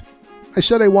request. I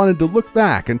said I wanted to look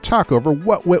back and talk over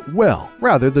what went well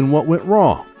rather than what went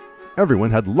wrong.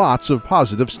 Everyone had lots of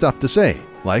positive stuff to say,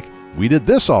 like, "We did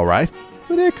this all right,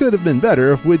 but it could have been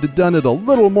better if we'd done it a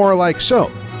little more like so."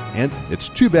 And "It's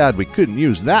too bad we couldn't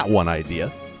use that one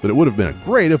idea, but it would have been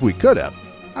great if we could have."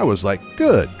 I was like,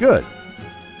 good.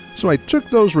 So I took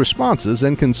those responses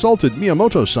and consulted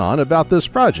Miyamoto-san about this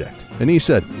project, and he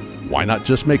said, "Why not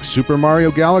just make Super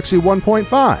Mario Galaxy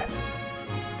 1.5?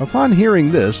 Upon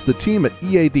hearing this, the team at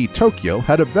EAD Tokyo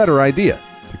had a better idea: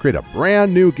 to create a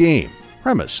brand new game,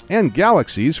 premise, and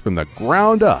galaxies from the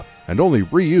ground up, and only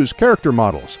reuse character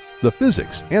models, the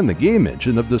physics, and the game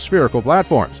engine of the spherical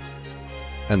platforms.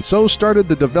 And so started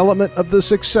the development of the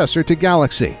successor to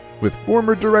Galaxy, with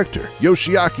former director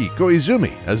Yoshiaki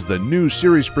Koizumi as the new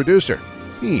series producer.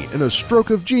 He, in a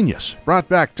stroke of genius, brought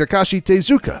back Takashi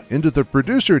Tezuka into the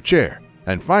producer chair,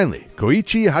 and finally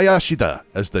Koichi Hayashida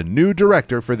as the new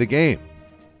director for the game.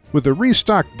 With a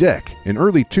restocked deck in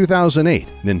early 2008,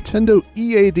 Nintendo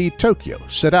EAD Tokyo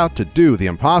set out to do the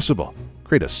impossible: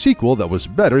 create a sequel that was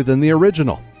better than the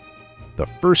original. The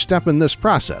first step in this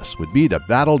process would be to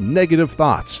battle negative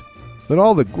thoughts that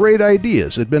all the great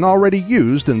ideas had been already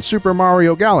used in Super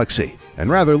Mario Galaxy, and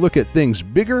rather look at things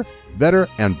bigger, better,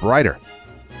 and brighter.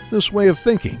 This way of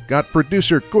thinking got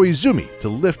producer Koizumi to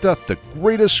lift up the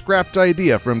greatest scrapped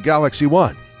idea from Galaxy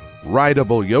 1,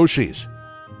 rideable Yoshis.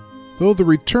 Though the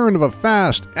return of a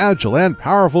fast, agile, and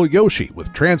powerful Yoshi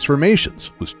with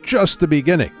transformations was just the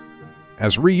beginning,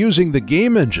 as reusing the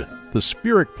game engine, the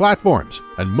spheric platforms,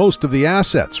 and most of the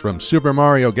assets from Super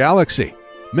Mario Galaxy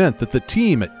meant that the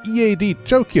team at EAD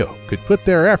Tokyo could put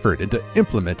their effort into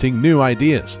implementing new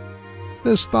ideas.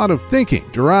 This thought of thinking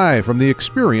derived from the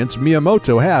experience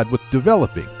Miyamoto had with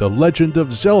developing The Legend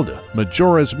of Zelda: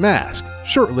 Majora's Mask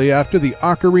shortly after the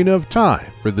Ocarina of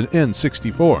Time for the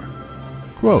N64.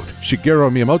 Quote Shigeru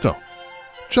Miyamoto,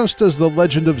 "Just as The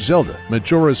Legend of Zelda: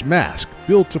 Majora's Mask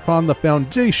built upon the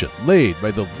foundation laid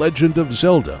by The Legend of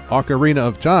Zelda: Ocarina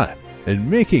of Time, in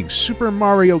making Super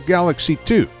Mario Galaxy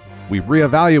 2, we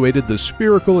reevaluated the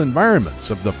spherical environments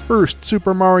of the first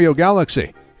Super Mario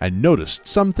Galaxy and noticed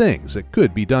some things that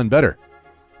could be done better.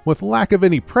 With lack of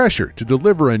any pressure to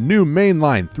deliver a new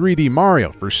mainline 3D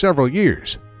Mario for several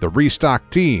years, the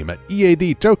restocked team at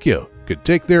EAD Tokyo could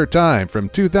take their time from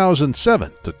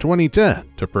 2007 to 2010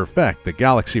 to perfect the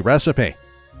Galaxy recipe.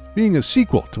 Being a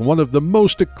sequel to one of the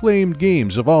most acclaimed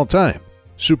games of all time,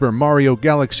 Super Mario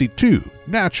Galaxy 2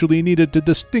 naturally needed to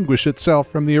distinguish itself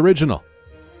from the original.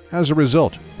 As a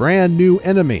result, brand new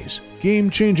enemies,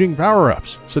 game-changing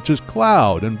power-ups such as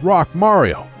Cloud and Rock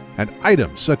Mario, and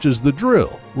items such as the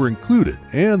drill were included,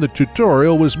 and the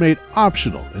tutorial was made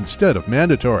optional instead of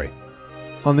mandatory.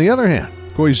 On the other hand,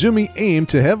 Koizumi aimed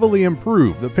to heavily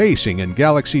improve the pacing in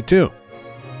Galaxy 2.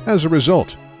 As a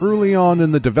result, early on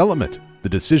in the development, the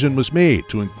decision was made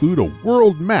to include a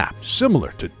world map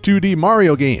similar to 2D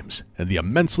Mario games and the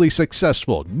immensely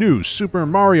successful new Super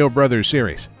Mario Bros.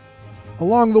 Series.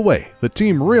 Along the way, the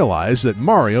team realized that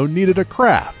Mario needed a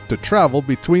craft to travel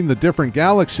between the different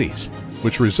galaxies,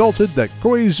 which resulted that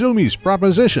Koizumi's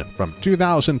proposition from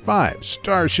 2005,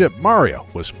 Starship Mario,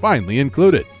 was finally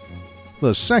included.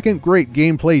 The second great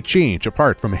gameplay change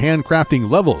apart from handcrafting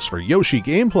levels for Yoshi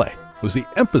gameplay was the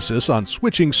emphasis on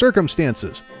switching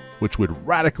circumstances, which would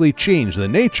radically change the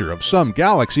nature of some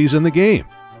galaxies in the game.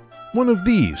 One of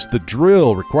these, the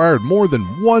drill, required more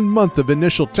than 1 month of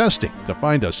initial testing to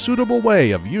find a suitable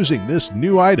way of using this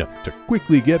new item to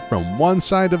quickly get from one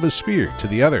side of a sphere to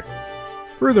the other.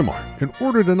 Furthermore, in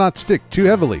order to not stick too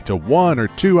heavily to one or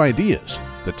two ideas,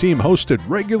 the team hosted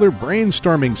regular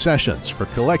brainstorming sessions for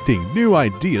collecting new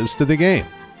ideas to the game.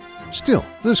 Still,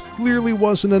 this clearly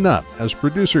wasn't enough, as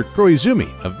producer Koizumi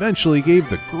eventually gave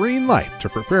the green light to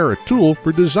prepare a tool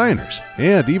for designers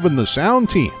and even the sound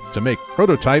team to make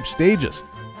prototype stages,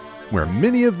 where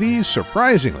many of these,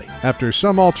 surprisingly, after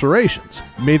some alterations,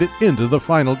 made it into the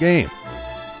final game.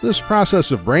 This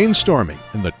process of brainstorming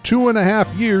and the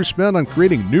 2.5 years spent on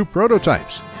creating new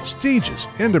prototypes, stages,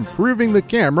 and improving the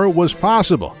camera was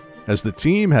possible, as the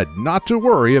team had not to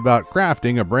worry about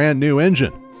crafting a brand new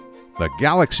engine. The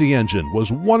Galaxy engine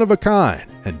was one of a kind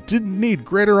and didn't need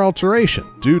greater alteration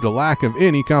due to lack of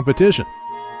any competition,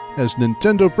 as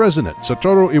Nintendo President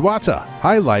Satoru Iwata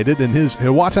highlighted in his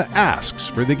Iwata Asks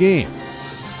for the game.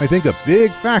 I think a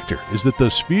big factor is that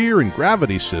the sphere and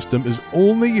gravity system is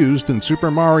only used in Super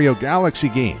Mario Galaxy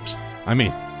games. I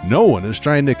mean, no one is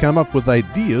trying to come up with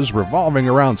ideas revolving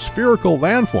around spherical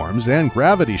landforms and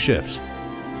gravity shifts.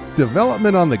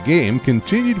 Development on the game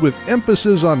continued with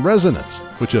emphasis on resonance,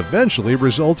 which eventually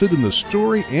resulted in the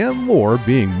story and lore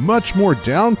being much more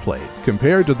downplayed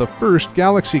compared to the first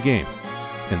Galaxy game.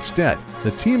 Instead,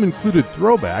 the team included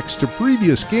throwbacks to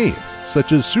previous games,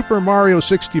 such as Super Mario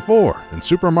 64 and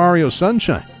Super Mario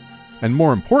Sunshine, and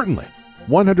more importantly,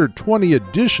 120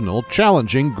 additional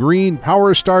challenging green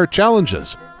Power Star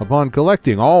challenges upon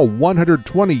collecting all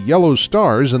 120 yellow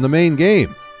stars in the main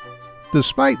game.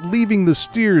 Despite leaving the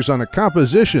steers on a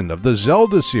composition of the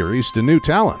Zelda series to new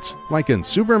talents, like in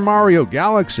Super Mario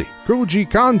Galaxy, Koji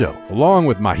Kondo, along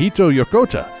with Mahito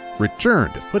Yokota,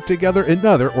 returned to put together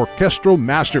another orchestral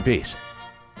masterpiece.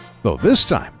 Though this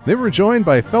time, they were joined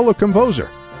by fellow composer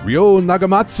Ryo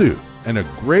Nagamatsu and a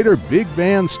greater big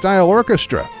band-style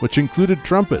orchestra which included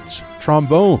trumpets,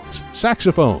 trombones,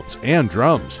 saxophones, and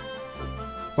drums.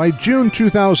 By June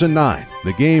 2009,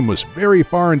 the game was very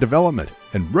far in development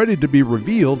and ready to be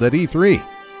revealed at E3.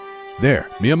 There,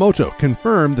 Miyamoto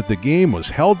confirmed that the game was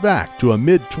held back to a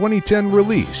mid-2010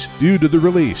 release due to the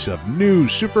release of new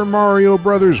Super Mario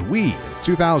Bros. Wii in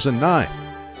 2009,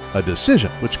 a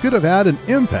decision which could have had an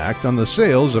impact on the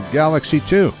sales of Galaxy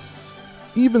 2.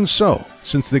 Even so,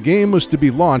 since the game was to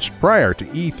be launched prior to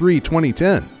E3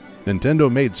 2010,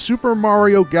 Nintendo made Super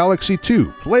Mario Galaxy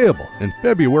 2 playable in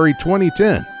February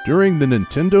 2010 during the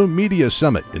Nintendo Media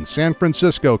Summit in San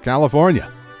Francisco,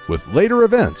 California, with later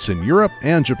events in Europe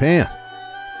and Japan.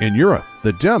 In Europe,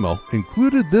 the demo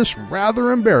included this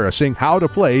rather embarrassing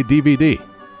how-to-play DVD.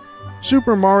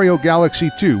 Super Mario Galaxy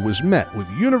 2 was met with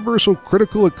universal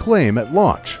critical acclaim at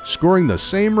launch, scoring the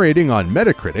same rating on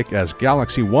Metacritic as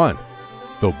Galaxy 1.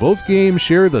 Though both games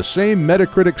share the same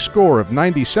Metacritic score of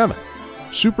 97,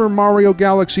 Super Mario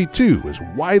Galaxy 2 is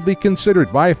widely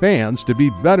considered by fans to be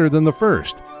better than the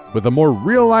first, with a more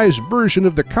realized version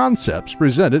of the concepts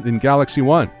presented in Galaxy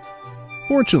 1.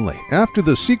 Fortunately, after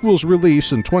the sequel's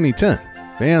release in 2010,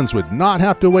 fans would not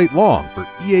have to wait long for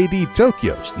EAD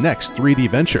Tokyo's next 3D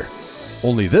venture.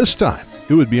 Only this time,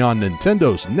 it would be on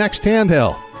Nintendo's next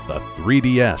handheld, the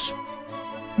 3DS.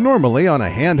 Normally on a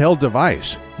handheld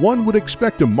device, one would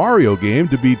expect a Mario game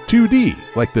to be 2D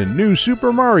like the new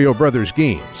Super Mario Bros.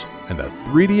 Games, and the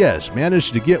 3DS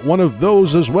managed to get one of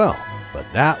those as well, but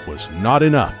that was not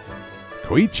enough.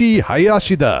 Koichi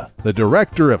Hayashida, the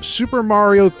director of Super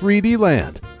Mario 3D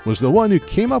Land, was the one who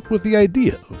came up with the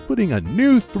idea of putting a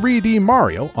new 3D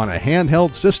Mario on a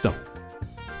handheld system.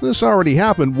 This already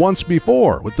happened once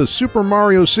before with the Super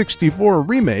Mario 64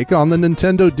 remake on the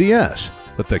Nintendo DS,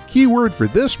 but the key word for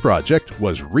this project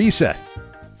was reset.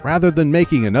 Rather than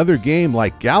making another game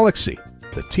like Galaxy,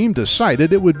 the team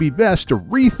decided it would be best to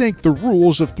rethink the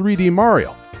rules of 3D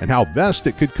Mario and how best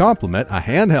it could complement a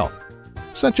handheld,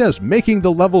 such as making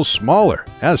the levels smaller,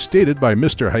 as stated by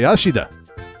Mr. Hayashida.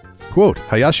 Quote,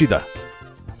 Hayashida,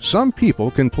 "Some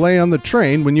people can play on the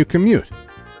train when you commute.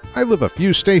 I live a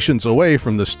few stations away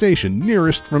from the station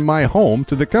nearest from my home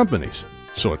to the company's.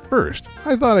 So at first,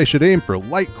 I thought I should aim for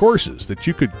light courses that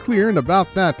you could clear in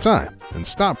about that time and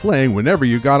stop playing whenever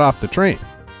you got off the train.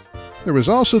 There was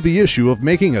also the issue of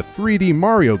making a 3D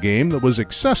Mario game that was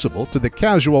accessible to the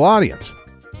casual audience.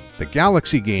 The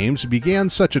Galaxy games began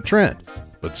such a trend,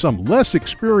 but some less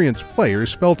experienced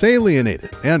players felt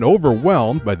alienated and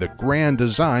overwhelmed by the grand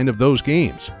design of those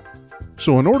games.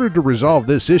 So in order to resolve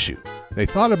this issue, they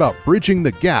thought about bridging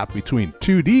the gap between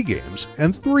 2D games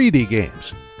and 3D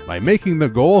games by making the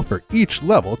goal for each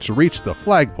level to reach the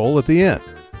flagpole at the end.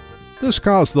 This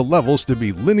caused the levels to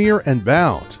be linear and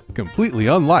bound, completely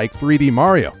unlike 3D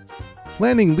Mario.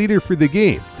 Planning leader for the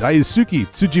game, Daisuke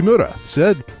Tsujimura,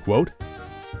 said, quote,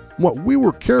 "What we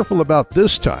were careful about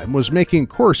this time was making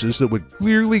courses that would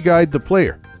clearly guide the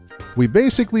player. We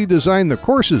basically designed the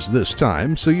courses this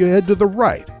time so you head to the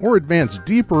right or advance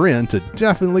deeper in to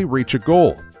definitely reach a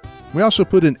goal. We also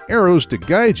put in arrows to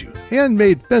guide you and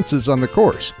made fences on the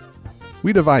course.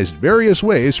 We devised various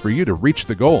ways for you to reach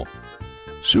the goal."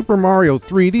 Super Mario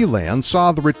 3D Land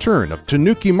saw the return of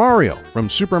Tanuki Mario from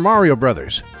Super Mario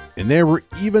Bros., and there were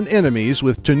even enemies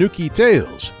with Tanuki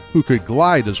tails, who could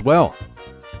glide as well.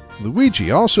 Luigi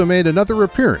also made another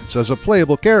appearance as a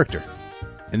playable character.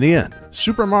 In the end,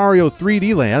 Super Mario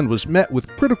 3D Land was met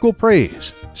with critical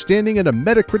praise, standing at a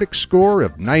Metacritic score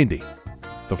of 90.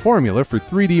 The formula for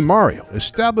 3D Mario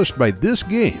established by this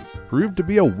game proved to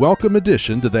be a welcome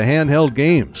addition to the handheld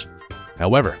games.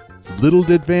 However, little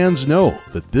did fans know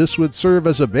that this would serve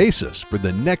as a basis for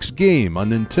the next game on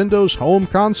Nintendo's home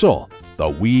console, the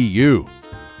Wii U.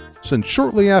 Since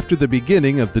shortly after the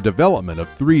beginning of the development of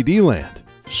 3D Land,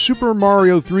 Super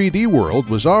Mario 3D World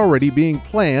was already being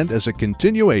planned as a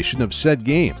continuation of said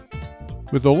game.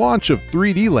 With the launch of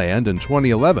 3D Land in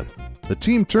 2011, the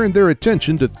team turned their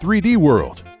attention to 3D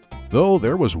World, though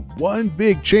there was one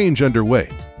big change underway.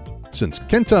 Since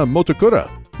Kenta Motokura,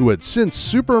 who had since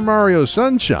Super Mario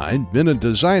Sunshine been a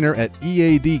designer at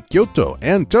EAD Kyoto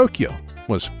and Tokyo,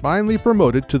 was finally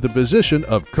promoted to the position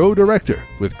of co-director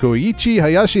with Koichi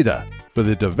Hayashida for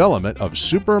the development of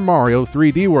Super Mario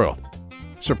 3D World.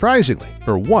 Surprisingly,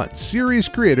 for once, series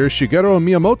creator Shigeru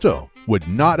Miyamoto would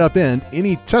not upend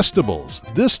any testables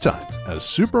this time, as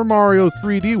Super Mario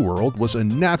 3D World was a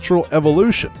natural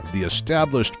evolution of the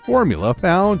established formula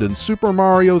found in Super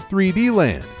Mario 3D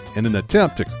Land in an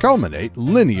attempt to culminate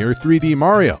linear 3D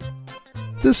Mario.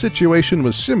 This situation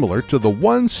was similar to the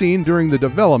one seen during the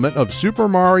development of Super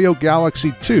Mario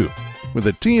Galaxy 2, where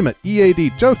the team at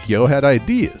EAD Tokyo had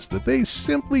ideas that they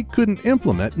simply couldn't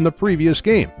implement in the previous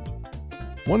game.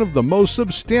 One of the most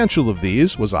substantial of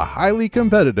these was a highly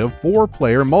competitive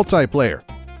 4-player multiplayer,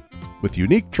 with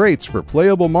unique traits for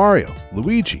playable Mario,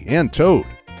 Luigi, and Toad.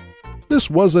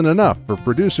 This wasn't enough for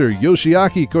producer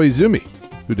Yoshiaki Koizumi,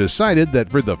 who decided that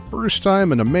for the first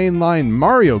time in a mainline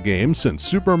Mario game since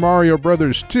Super Mario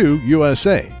Bros. 2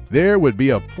 USA, there would be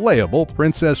a playable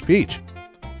Princess Peach.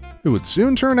 It would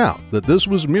soon turn out that this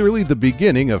was merely the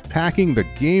beginning of packing the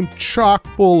game chock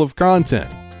full of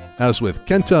content. As with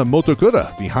Kenta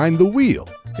Motokura behind the wheel,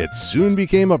 it soon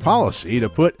became a policy to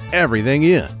put everything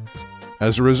in.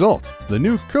 As a result, the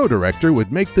new co-director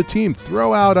would make the team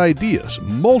throw out ideas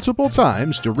multiple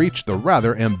times to reach the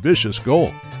rather ambitious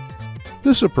goal.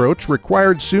 This approach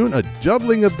required soon a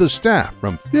doubling of the staff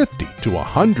from 50 to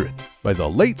 100 by the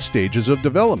late stages of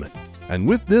development, and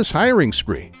with this hiring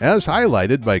spree, as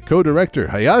highlighted by co-director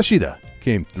Hayashida,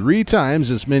 came 3 times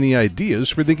as many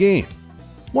ideas for the game.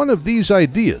 One of these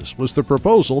ideas was the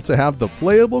proposal to have the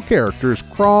playable characters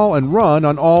crawl and run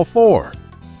on all 4.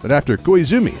 But after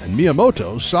Koizumi and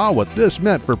Miyamoto saw what this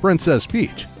meant for Princess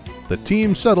Peach, the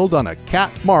team settled on a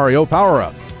Cat Mario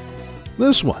power-up.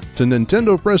 This one, to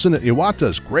Nintendo President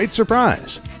Iwata's great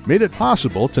surprise, made it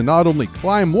possible to not only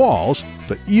climb walls,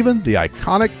 but even the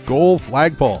iconic gold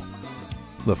flagpole.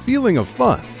 The feeling of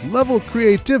fun, level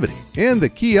creativity, and the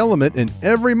key element in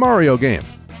every Mario game,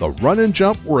 the run and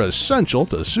jump, were essential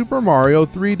to Super Mario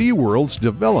 3D World's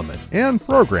development and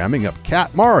programming of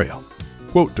Cat Mario.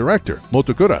 Quote director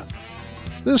Motokura,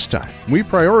 "This time, we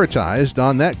prioritized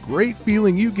on that great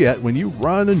feeling you get when you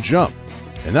run and jump.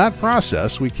 In that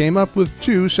process, we came up with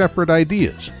 2 separate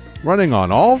ideas, running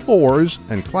on all 4s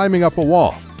and climbing up a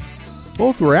wall.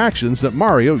 Both were actions that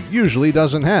Mario usually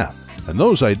doesn't have, and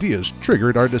those ideas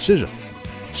triggered our decision.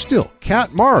 Still,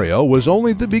 Cat Mario was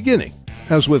only the beginning.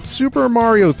 As with Super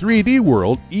Mario 3D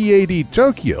World, EAD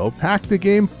Tokyo packed the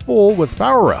game full with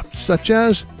power-ups such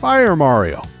as Fire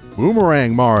Mario,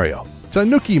 Boomerang Mario,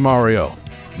 Tanuki Mario,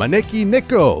 Maneki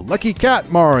Nico, Lucky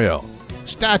Cat Mario,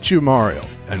 Statue Mario,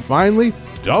 and finally,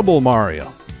 Double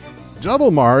Mario.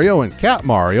 Double Mario and Cat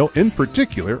Mario in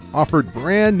particular offered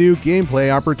brand new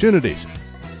gameplay opportunities,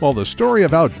 while the story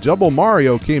of how Double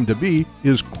Mario came to be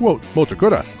is quote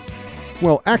Motokura.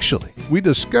 Well, actually, we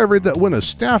discovered that when a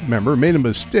staff member made a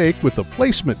mistake with the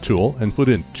placement tool and put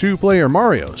in 2-player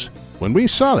Marios, when we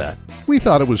saw that, we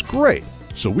thought it was great,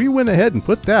 so we went ahead and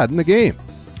put that in the game.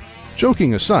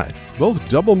 Joking aside, both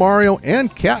Double Mario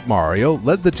and Cat Mario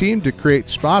led the team to create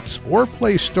spots or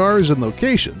place stars in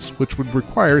locations which would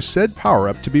require said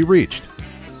power-up to be reached.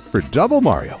 For Double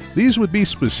Mario, these would be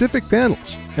specific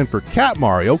panels, and for Cat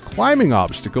Mario, climbing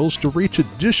obstacles to reach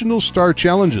additional star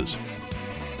challenges.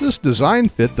 This design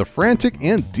fit the frantic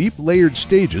and deep-layered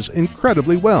stages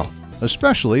incredibly well,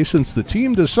 especially since the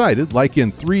team decided, like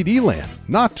in 3D Land,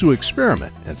 not to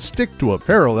experiment and stick to a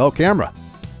parallel camera.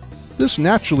 This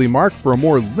naturally marked for a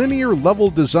more linear level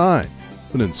design,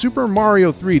 but in Super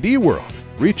Mario 3D World,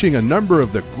 reaching a number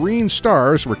of the green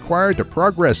stars required to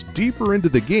progress deeper into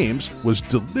the games was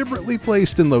deliberately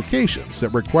placed in locations that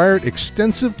required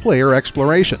extensive player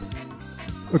exploration.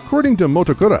 According to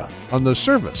Motokura, on the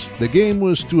surface, the game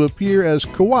was to appear as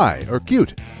kawaii or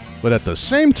cute, but at the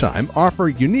same time offer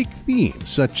unique themes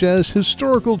such as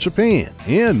historical Japan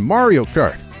and Mario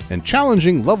Kart, and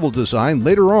challenging level design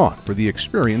later on for the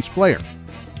experienced player.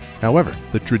 However,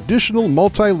 the traditional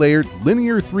multi-layered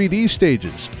linear 3D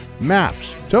stages,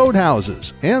 maps, toad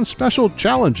houses, and special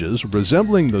challenges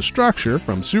resembling the structure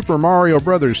from Super Mario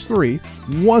Bros. 3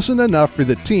 wasn't enough for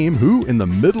the team who, in the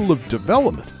middle of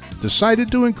development, decided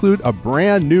to include a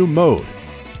brand new mode,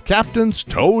 Captain's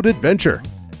Toad Adventure.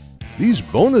 These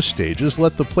bonus stages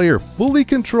let the player fully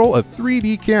control a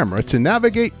 3D camera to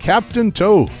navigate Captain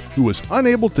Toad, who was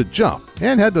unable to jump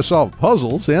and had to solve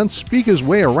puzzles and speak his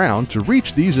way around to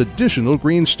reach these additional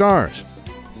green stars.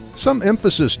 Some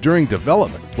emphasis during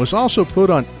development was also put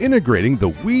on integrating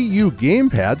the Wii U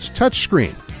gamepad's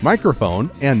touchscreen, microphone,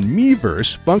 and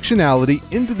Miiverse functionality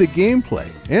into the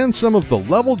gameplay and some of the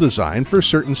level design for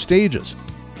certain stages.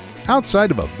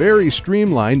 Outside of a very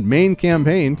streamlined main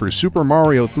campaign for Super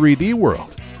Mario 3D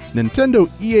World, Nintendo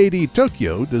EAD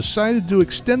Tokyo decided to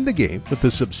extend the game with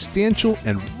a substantial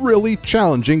and really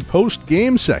challenging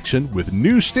post-game section with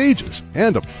new stages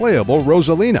and a playable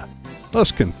Rosalina, thus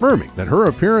confirming that her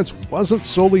appearance wasn't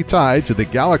solely tied to the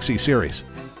Galaxy series.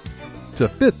 To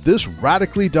fit this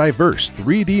radically diverse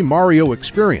 3D Mario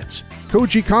experience,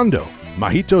 Koji Kondo,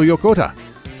 Mahito Yokota,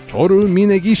 Toru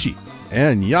Minegishi,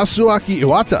 and Yasuaki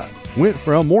Iwata went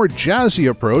for a more jazzy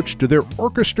approach to their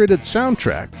orchestrated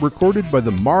soundtrack recorded by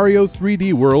the Mario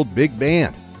 3D World Big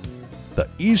Band. The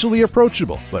easily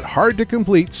approachable but hard to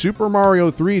complete Super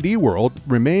Mario 3D World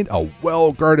remained a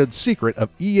well-guarded secret of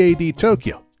EAD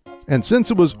Tokyo, and since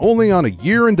it was only on a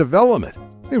year in development,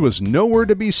 it was nowhere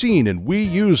to be seen in Wii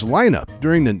U's lineup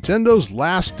during Nintendo's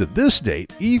last to this date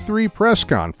E3 press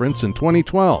conference in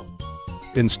 2012.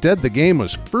 Instead, the game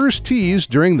was first teased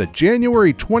during the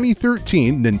January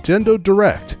 2013 Nintendo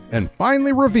Direct and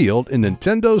finally revealed in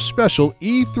Nintendo's special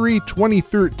E3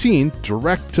 2013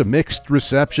 Direct to Mixed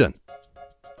reception.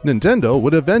 Nintendo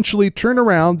would eventually turn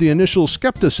around the initial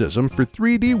skepticism for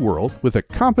 3D World with a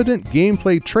competent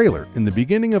gameplay trailer in the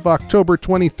beginning of October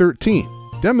 2013,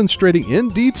 demonstrating in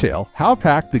detail how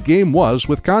packed the game was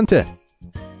with content.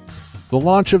 The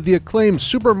launch of the acclaimed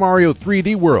Super Mario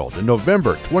 3D World in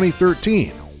November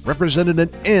 2013 represented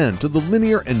an end to the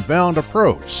linear and bound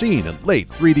approach seen in late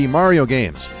 3D Mario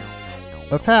games,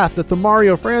 a path that the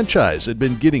Mario franchise had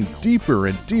been getting deeper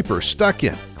and deeper stuck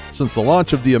in since the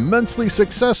launch of the immensely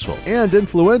successful and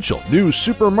influential new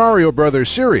Super Mario Bros.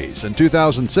 Series in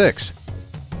 2006.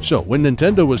 So when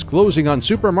Nintendo was closing on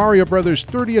Super Mario Bros.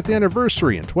 30th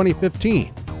anniversary in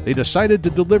 2015, they decided to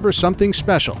deliver something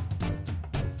special.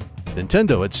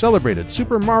 Nintendo had celebrated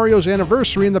Super Mario's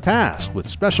anniversary in the past with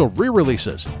special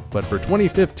re-releases, but for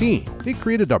 2015, they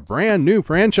created a brand new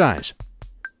franchise.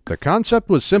 The concept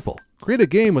was simple: create a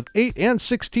game with 8 and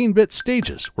 16-bit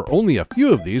stages where only a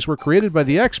few of these were created by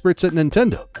the experts at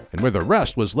Nintendo, and where the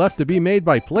rest was left to be made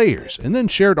by players and then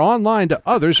shared online to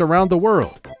others around the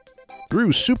world.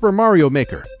 Through Super Mario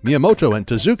Maker, Miyamoto and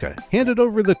Tezuka handed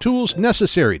over the tools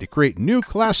necessary to create new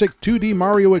classic 2D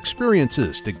Mario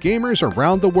experiences to gamers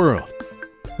around the world,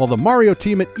 while the Mario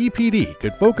team at EPD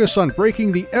could focus on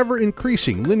breaking the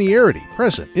ever-increasing linearity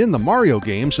present in the Mario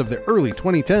games of the early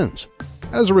 2010s.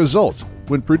 As a result,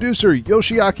 when producer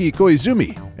Yoshiaki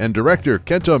Koizumi and director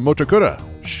Kenta Motokura,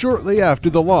 shortly after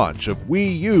the launch of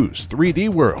Wii U's 3D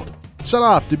World, set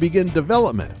off to begin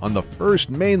development on the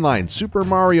first mainline Super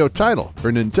Mario title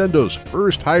for Nintendo's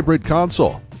first hybrid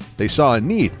console, they saw a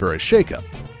need for a shakeup.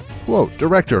 Quote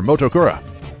director Motokura,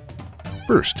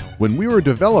 "First, when we were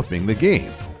developing the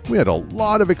game, we had a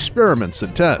lot of experiments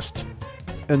and tests.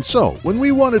 And so, when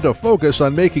we wanted to focus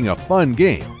on making a fun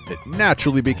game, it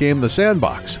naturally became the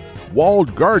sandbox,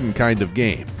 walled garden kind of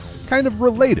game, kind of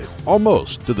related,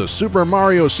 almost, to the Super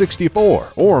Mario 64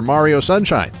 or Mario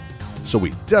Sunshine. So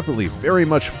we definitely very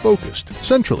much focused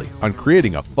centrally on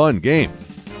creating a fun game.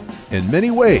 In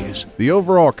many ways, the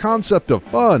overall concept of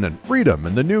fun and freedom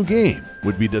in the new game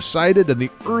would be decided in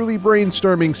the early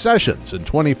brainstorming sessions in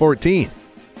 2014.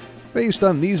 Based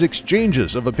on these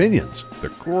exchanges of opinions, the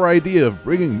core idea of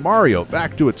bringing Mario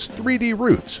back to its 3D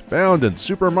roots found in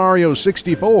Super Mario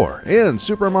 64 and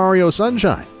Super Mario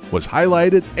Sunshine was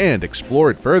highlighted and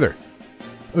explored further.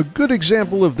 A good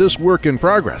example of this work in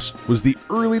progress was the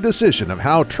early decision of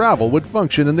how travel would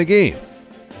function in the game.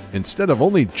 Instead of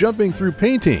only jumping through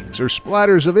paintings or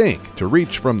splatters of ink to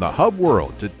reach from the hub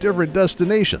world to different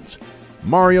destinations,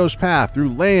 Mario's path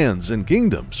through lands and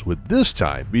kingdoms would this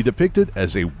time be depicted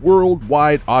as a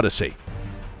worldwide odyssey.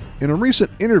 In a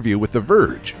recent interview with The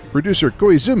Verge, producer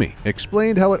Koizumi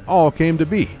explained how it all came to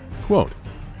be. Quote,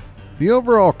 "The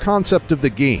overall concept of the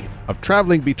game, of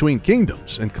traveling between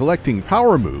kingdoms and collecting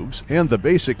power moves and the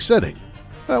basic setting,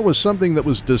 that was something that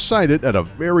was decided at a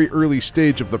very early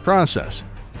stage of the process.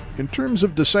 In terms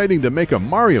of deciding to make a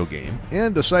Mario game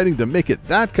and deciding to make it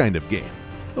that kind of game,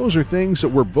 those are things that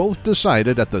were both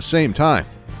decided at the same time.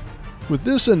 With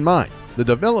this in mind, the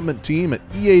development team at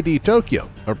EAD Tokyo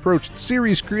approached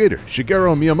series creator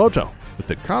Shigeru Miyamoto with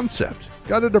the concept,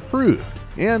 got it approved,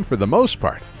 and for the most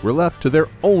part, were left to their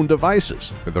own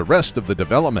devices for the rest of the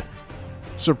development.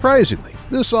 Surprisingly,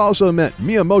 this also meant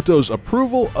Miyamoto's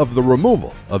approval of the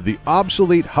removal of the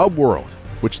obsolete hub world,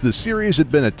 which the series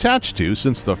had been attached to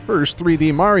since the first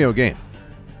 3D Mario game.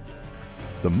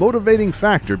 The motivating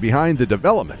factor behind the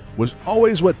development was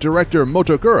always what director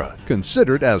Motokura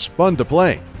considered as fun to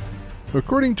play.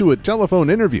 According to a telephone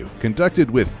interview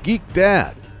conducted with Geek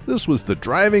Dad, this was the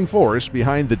driving force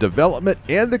behind the development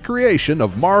and the creation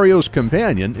of Mario's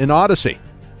companion in Odyssey.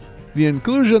 The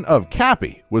inclusion of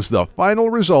Cappy was the final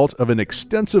result of an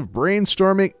extensive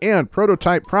brainstorming and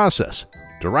prototype process,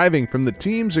 deriving from the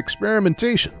team's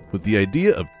experimentation with the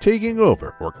idea of taking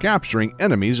over or capturing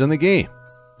enemies in the game.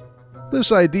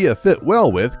 This idea fit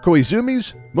well with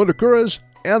Koizumi's, Monokura's,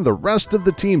 and the rest of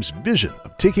the team's vision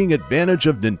of taking advantage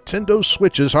of Nintendo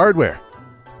Switch's hardware.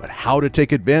 But how to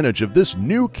take advantage of this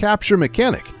new capture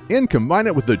mechanic and combine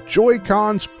it with the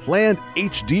Joy-Con's planned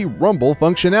HD Rumble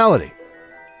functionality?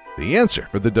 The answer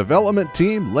for the development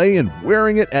team lay in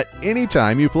wearing it at any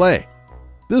time you play.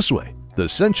 This way, the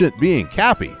sentient being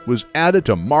Cappy was added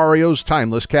to Mario's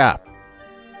timeless cap.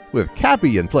 With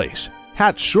Cappy in place,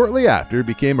 hats shortly after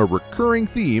became a recurring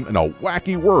theme in a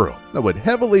wacky world that would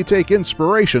heavily take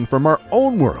inspiration from our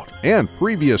own world and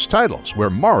previous titles where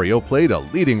Mario played a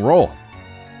leading role.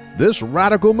 This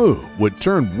radical move would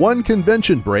turn one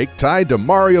convention break tied to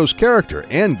Mario's character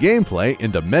and gameplay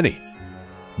into many.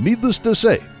 Needless to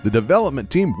say, the development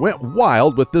team went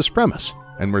wild with this premise,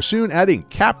 and were soon adding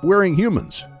cap-wearing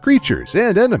humans, creatures,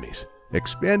 and enemies,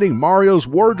 expanding Mario's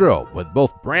wardrobe with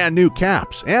both brand new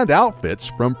caps and outfits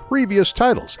from previous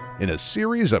titles in a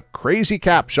series of crazy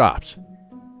cap shops.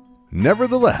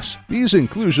 Nevertheless, these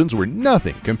inclusions were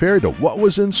nothing compared to what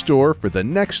was in store for the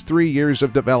next 3 years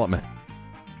of development,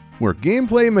 where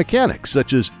gameplay mechanics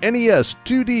such as NES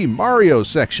 2D Mario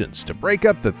sections to break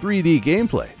up the 3D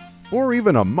gameplay, or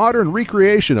even a modern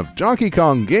recreation of Donkey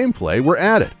Kong gameplay were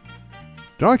added.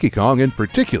 Donkey Kong in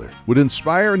particular would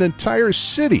inspire an entire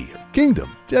city or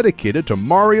kingdom dedicated to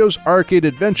Mario's arcade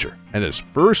adventure and his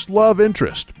first love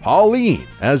interest, Pauline,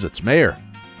 as its mayor.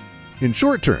 In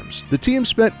short terms, the team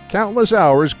spent countless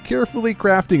hours carefully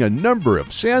crafting a number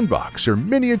of sandbox or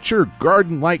miniature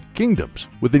garden-like kingdoms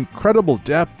with incredible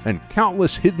depth and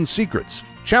countless hidden secrets,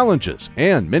 challenges,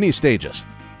 and mini-stages.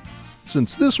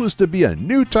 Since this was to be a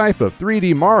new type of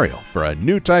 3D Mario for a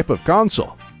new type of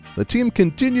console, the team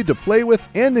continued to play with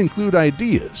and include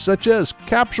ideas such as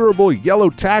capturable yellow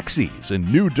taxis in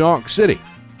New Donk City,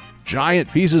 giant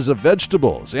pieces of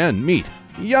vegetables and meat,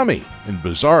 yummy in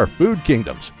bizarre food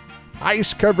kingdoms,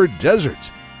 ice-covered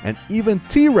deserts, and even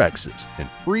T-Rexes in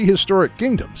prehistoric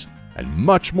kingdoms, and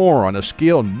much more on a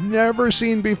scale never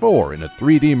seen before in a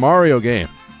 3D Mario game.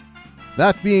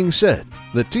 That being said,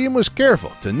 the team was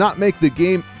careful to not make the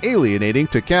game alienating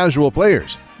to casual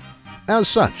players. As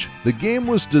such, the game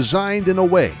was designed in a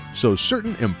way so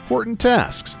certain important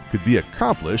tasks could be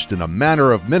accomplished in a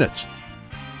matter of minutes.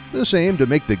 This aim to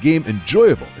make the game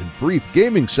enjoyable in brief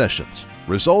gaming sessions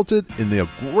resulted in the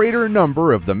greater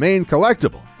number of the main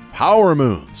collectible, Power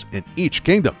Moons, in each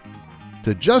kingdom.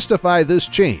 To justify this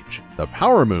change, the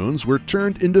Power Moons were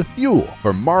turned into fuel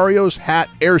for Mario's hat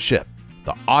airship,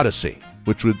 the Odyssey,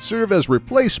 which would serve as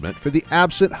replacement for the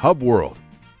absent hub world.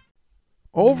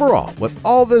 Overall, with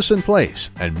all this in place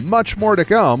and much more to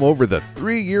come over the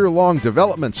 3-year-long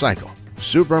development cycle,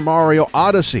 Super Mario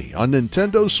Odyssey on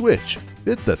Nintendo Switch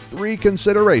fit the 3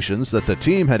 considerations that the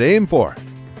team had aimed for.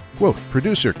 Quote,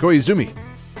 producer Koizumi,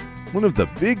 "One of the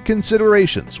big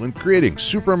considerations when creating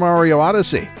Super Mario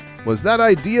Odyssey was that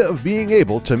idea of being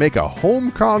able to make a home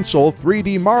console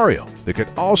 3D Mario that could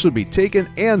also be taken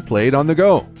and played on the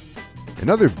go.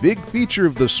 Another big feature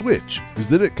of the Switch is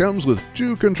that it comes with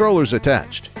 2 controllers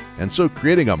attached, and so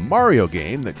creating a Mario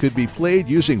game that could be played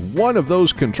using one of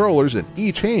those controllers in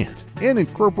each hand and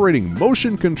incorporating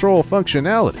motion control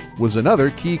functionality was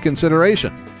another key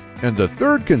consideration. And the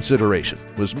third consideration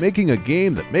was making a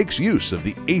game that makes use of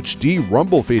the HD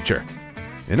Rumble feature.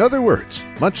 In other words,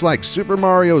 much like Super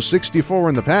Mario 64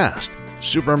 in the past,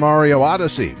 Super Mario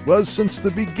Odyssey was, since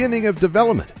the beginning of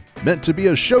development, meant to be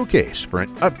a showcase for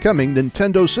an upcoming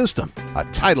Nintendo system, a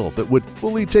title that would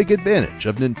fully take advantage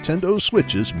of Nintendo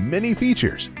Switch's many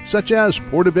features such as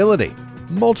portability,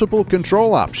 multiple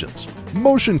control options,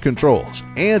 motion controls,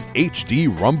 and HD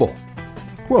Rumble."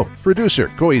 Quote,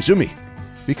 producer Koizumi,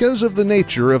 "Because of the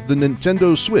nature of the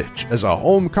Nintendo Switch as a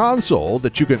home console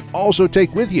that you can also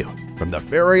take with you, from the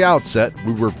very outset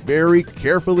we were very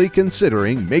carefully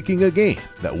considering making a game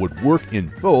that would work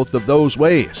in both of those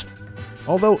ways.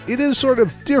 Although it is sort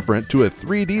of different to a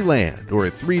 3D land or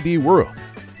a 3D world,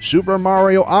 Super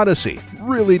Mario Odyssey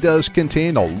really does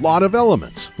contain a lot of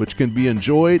elements which can be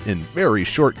enjoyed in very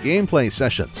short gameplay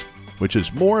sessions, which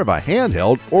is more of a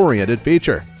handheld-oriented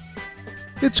feature."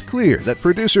 It's clear that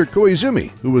producer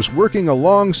Koizumi, who was working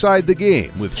alongside the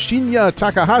game with Shinya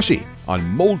Takahashi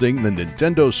on molding the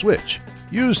Nintendo Switch,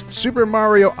 used Super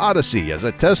Mario Odyssey as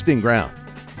a testing ground.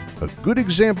 A good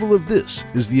example of this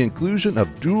is the inclusion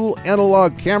of dual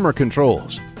analog camera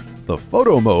controls. The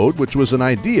photo mode, which was an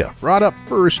idea brought up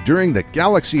first during the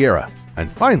Galaxy era,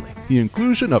 And finally, the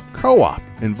inclusion of co-op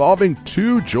involving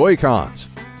 2 Joy-Cons.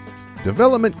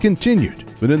 Development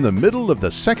continued, but in the middle of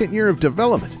the second year of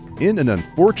development, in an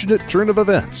unfortunate turn of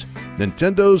events,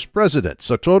 Nintendo's president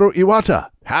Satoru Iwata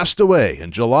passed away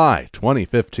in July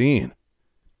 2015.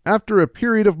 After a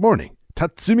period of mourning,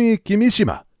 Tatsumi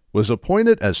Kimishima was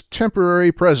appointed as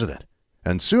temporary president,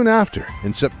 and soon after,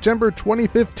 in September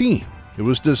 2015, it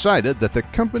was decided that the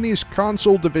company's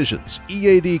console divisions,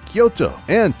 EAD Kyoto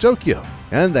and Tokyo,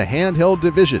 and the handheld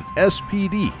division,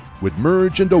 SPD, would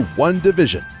merge into one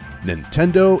division,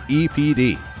 Nintendo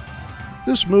EPD.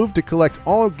 This move to collect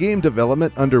all game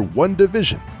development under one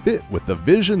division fit with the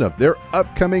vision of their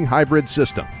upcoming hybrid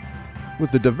system.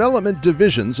 With the development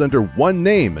divisions under one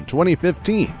name in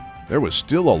 2015, there was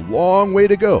still a long way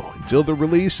to go until the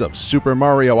release of Super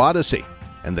Mario Odyssey,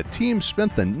 and the team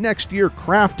spent the next year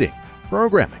crafting,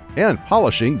 programming, and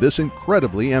polishing this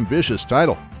incredibly ambitious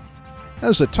title.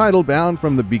 As a title bound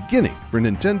from the beginning for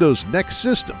Nintendo's next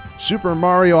system, Super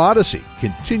Mario Odyssey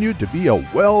continued to be a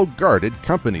well-guarded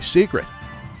company secret.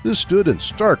 This stood in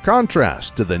stark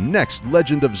contrast to the next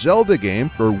Legend of Zelda game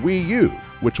for Wii U,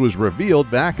 which was revealed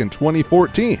back in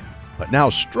 2014, but now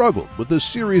struggled with a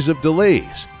series of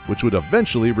delays, which would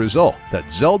eventually result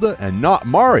that Zelda and not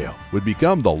Mario would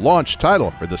become the launch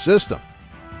title for the system.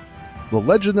 The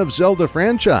Legend of Zelda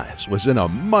franchise was in a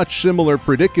much similar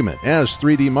predicament as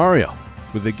 3D Mario,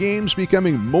 with the games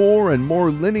becoming more and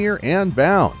more linear and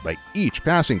bound by each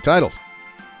passing title.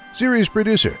 Series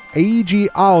producer Eiji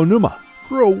Aonuma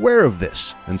grew aware of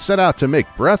this and set out to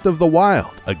make Breath of the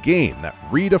Wild a game that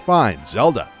redefined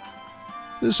Zelda.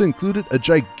 This included a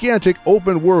gigantic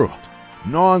open world,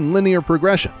 non-linear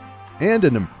progression, and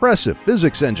an impressive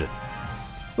physics engine.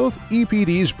 Both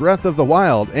EPD's Breath of the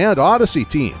Wild and Odyssey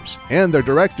teams and their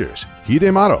directors,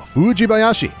 Hidemaru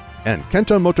Fujibayashi and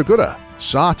Kento Motokura,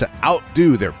 sought to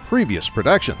outdo their previous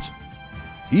productions.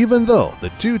 Even though the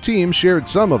two teams shared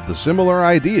some of the similar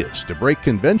ideas to break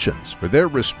conventions for their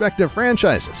respective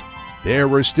franchises, there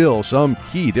were still some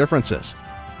key differences.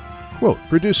 Quote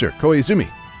producer Koizumi,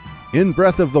 "In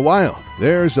Breath of the Wild,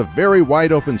 there's a very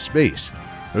wide open space.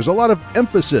 There's a lot of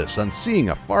emphasis on seeing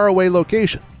a faraway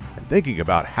location and thinking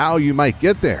about how you might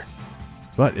get there.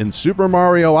 But in Super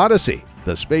Mario Odyssey,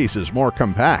 the space is more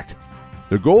compact.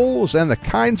 The goals and the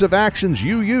kinds of actions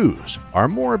you use are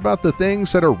more about the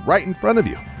things that are right in front of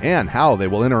you and how they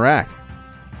will interact."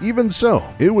 Even so,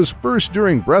 it was first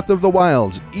during Breath of the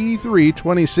Wild's E3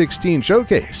 2016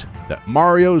 showcase that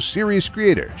Mario's series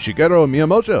creator Shigeru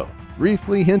Miyamoto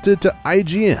briefly hinted to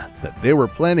IGN that they were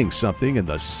planning something in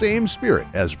the same spirit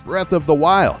as Breath of the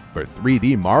Wild for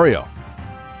 3D Mario.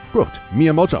 Quote,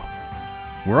 Miyamoto,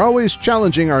 "We're always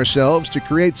challenging ourselves to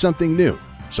create something new,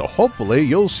 so hopefully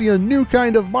you'll see a new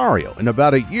kind of Mario in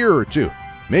about a year or two.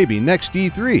 Maybe next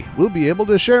E3 we'll be able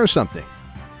to share something.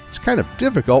 It's kind of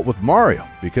difficult with Mario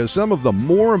because some of the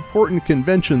more important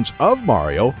conventions of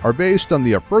Mario are based on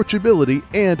the approachability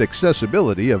and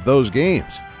accessibility of those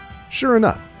games." Sure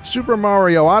enough, Super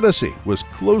Mario Odyssey was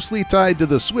closely tied to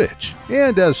the Switch,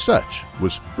 and as such,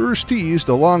 was first teased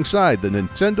alongside the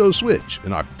Nintendo Switch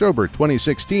in October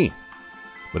 2016.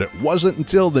 But it wasn't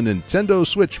until the Nintendo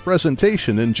Switch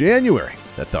presentation in January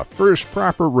that the first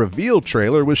proper reveal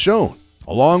trailer was shown,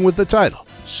 along with the title,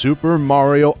 Super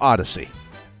Mario Odyssey.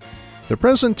 The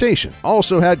presentation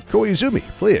also had Koizumi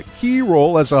play a key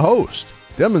role as a host,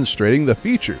 demonstrating the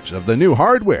features of the new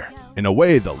hardware in a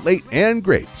way the late and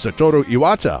great Satoru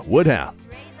Iwata would have.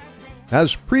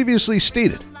 As previously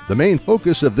stated, the main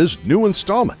focus of this new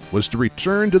installment was to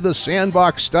return to the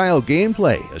sandbox-style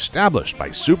gameplay established by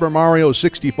Super Mario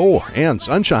 64 and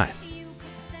Sunshine.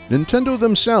 Nintendo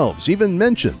themselves even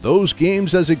mentioned those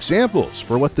games as examples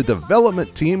for what the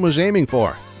development team was aiming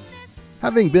for.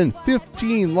 Having been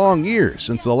 15 long years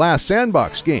since the last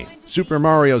sandbox game, Super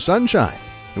Mario Sunshine,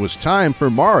 it was time for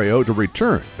Mario to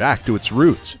return back to its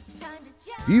roots.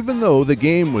 Even though the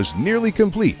game was nearly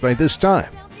complete by this time,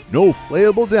 no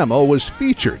playable demo was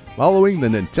featured following the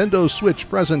Nintendo Switch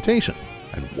presentation,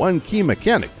 and one key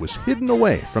mechanic was hidden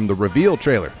away from the reveal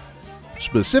trailer.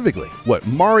 Specifically, what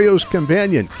Mario's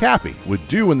companion Cappy would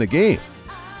do in the game.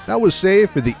 That was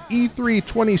saved for the E3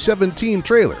 2017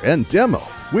 trailer and demo,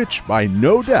 which by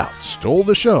no doubt stole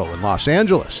the show in Los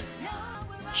Angeles.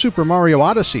 Super Mario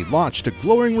Odyssey launched to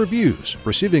glowing reviews,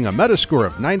 receiving a Metascore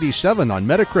of 97 on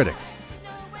Metacritic.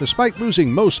 Despite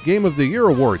losing most Game of the Year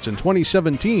awards in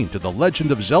 2017 to The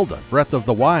Legend of Zelda Breath of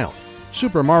the Wild,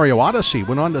 Super Mario Odyssey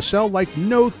went on to sell like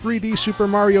no 3D Super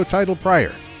Mario title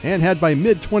prior, and had by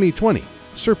mid-2020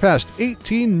 surpassed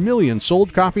 18 million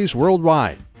sold copies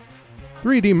worldwide.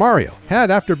 3D Mario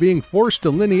had, after being forced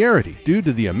to linearity due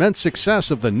to the immense success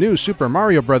of the new Super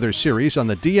Mario Bros. Series on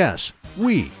the DS,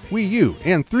 Wii, Wii U,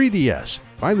 and 3DS,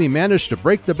 finally managed to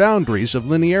break the boundaries of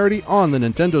linearity on the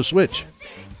Nintendo Switch.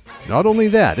 Not only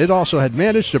that, it also had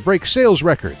managed to break sales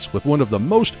records with one of the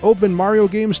most open Mario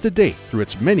games to date through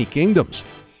its many kingdoms.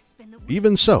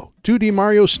 Even so, 2D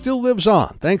Mario still lives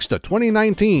on thanks to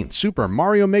 2019 Super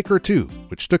Mario Maker 2,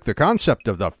 which took the concept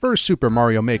of the first Super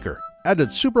Mario Maker,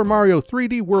 added Super Mario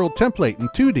 3D World template in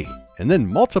 2D, and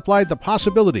then multiplied the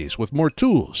possibilities with more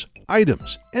tools,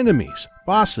 items, enemies,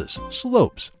 bosses,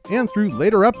 slopes, and through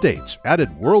later updates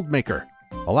added World Maker.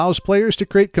 Allows players to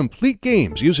create complete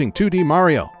games using 2D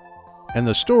Mario. And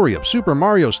the story of Super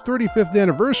Mario's 35th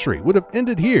anniversary would have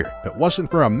ended here if it wasn't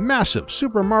for a massive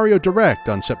Super Mario Direct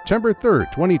on September 3,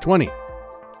 2020.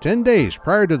 10 days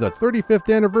prior to the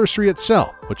 35th anniversary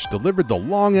itself, which delivered the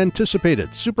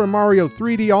long-anticipated Super Mario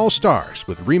 3D All-Stars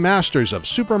with remasters of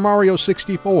Super Mario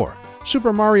 64,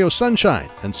 Super Mario Sunshine,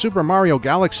 and Super Mario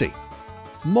Galaxy.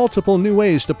 Multiple new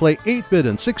ways to play 8-bit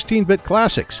and 16-bit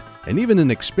classics, and even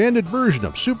an expanded version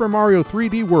of Super Mario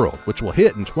 3D World, which will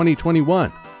hit in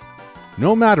 2021.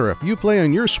 No matter if you play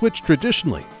on your Switch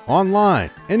traditionally,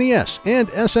 online, NES, and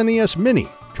SNES Mini,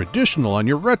 traditional on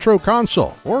your retro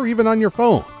console, or even on your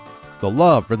phone, the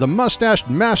love for the mustached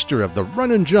master of the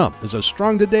run and jump is as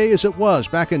strong today as it was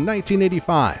back in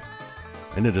 1985.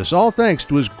 And it is all thanks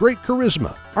to his great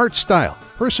charisma, art style,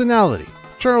 personality,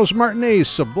 Charles Martinet's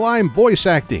sublime voice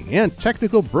acting, and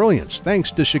technical brilliance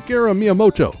thanks to Shigeru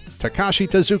Miyamoto, Takashi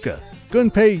Tezuka,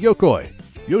 Gunpei Yokoi,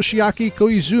 Yoshiaki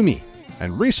Koizumi,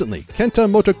 and recently Kenta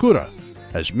Motokura,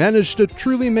 has managed to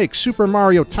truly make Super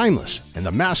Mario timeless and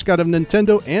the mascot of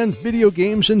Nintendo and video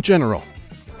games in general.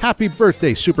 Happy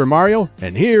birthday, Super Mario,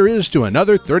 and here is to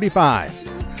another 35!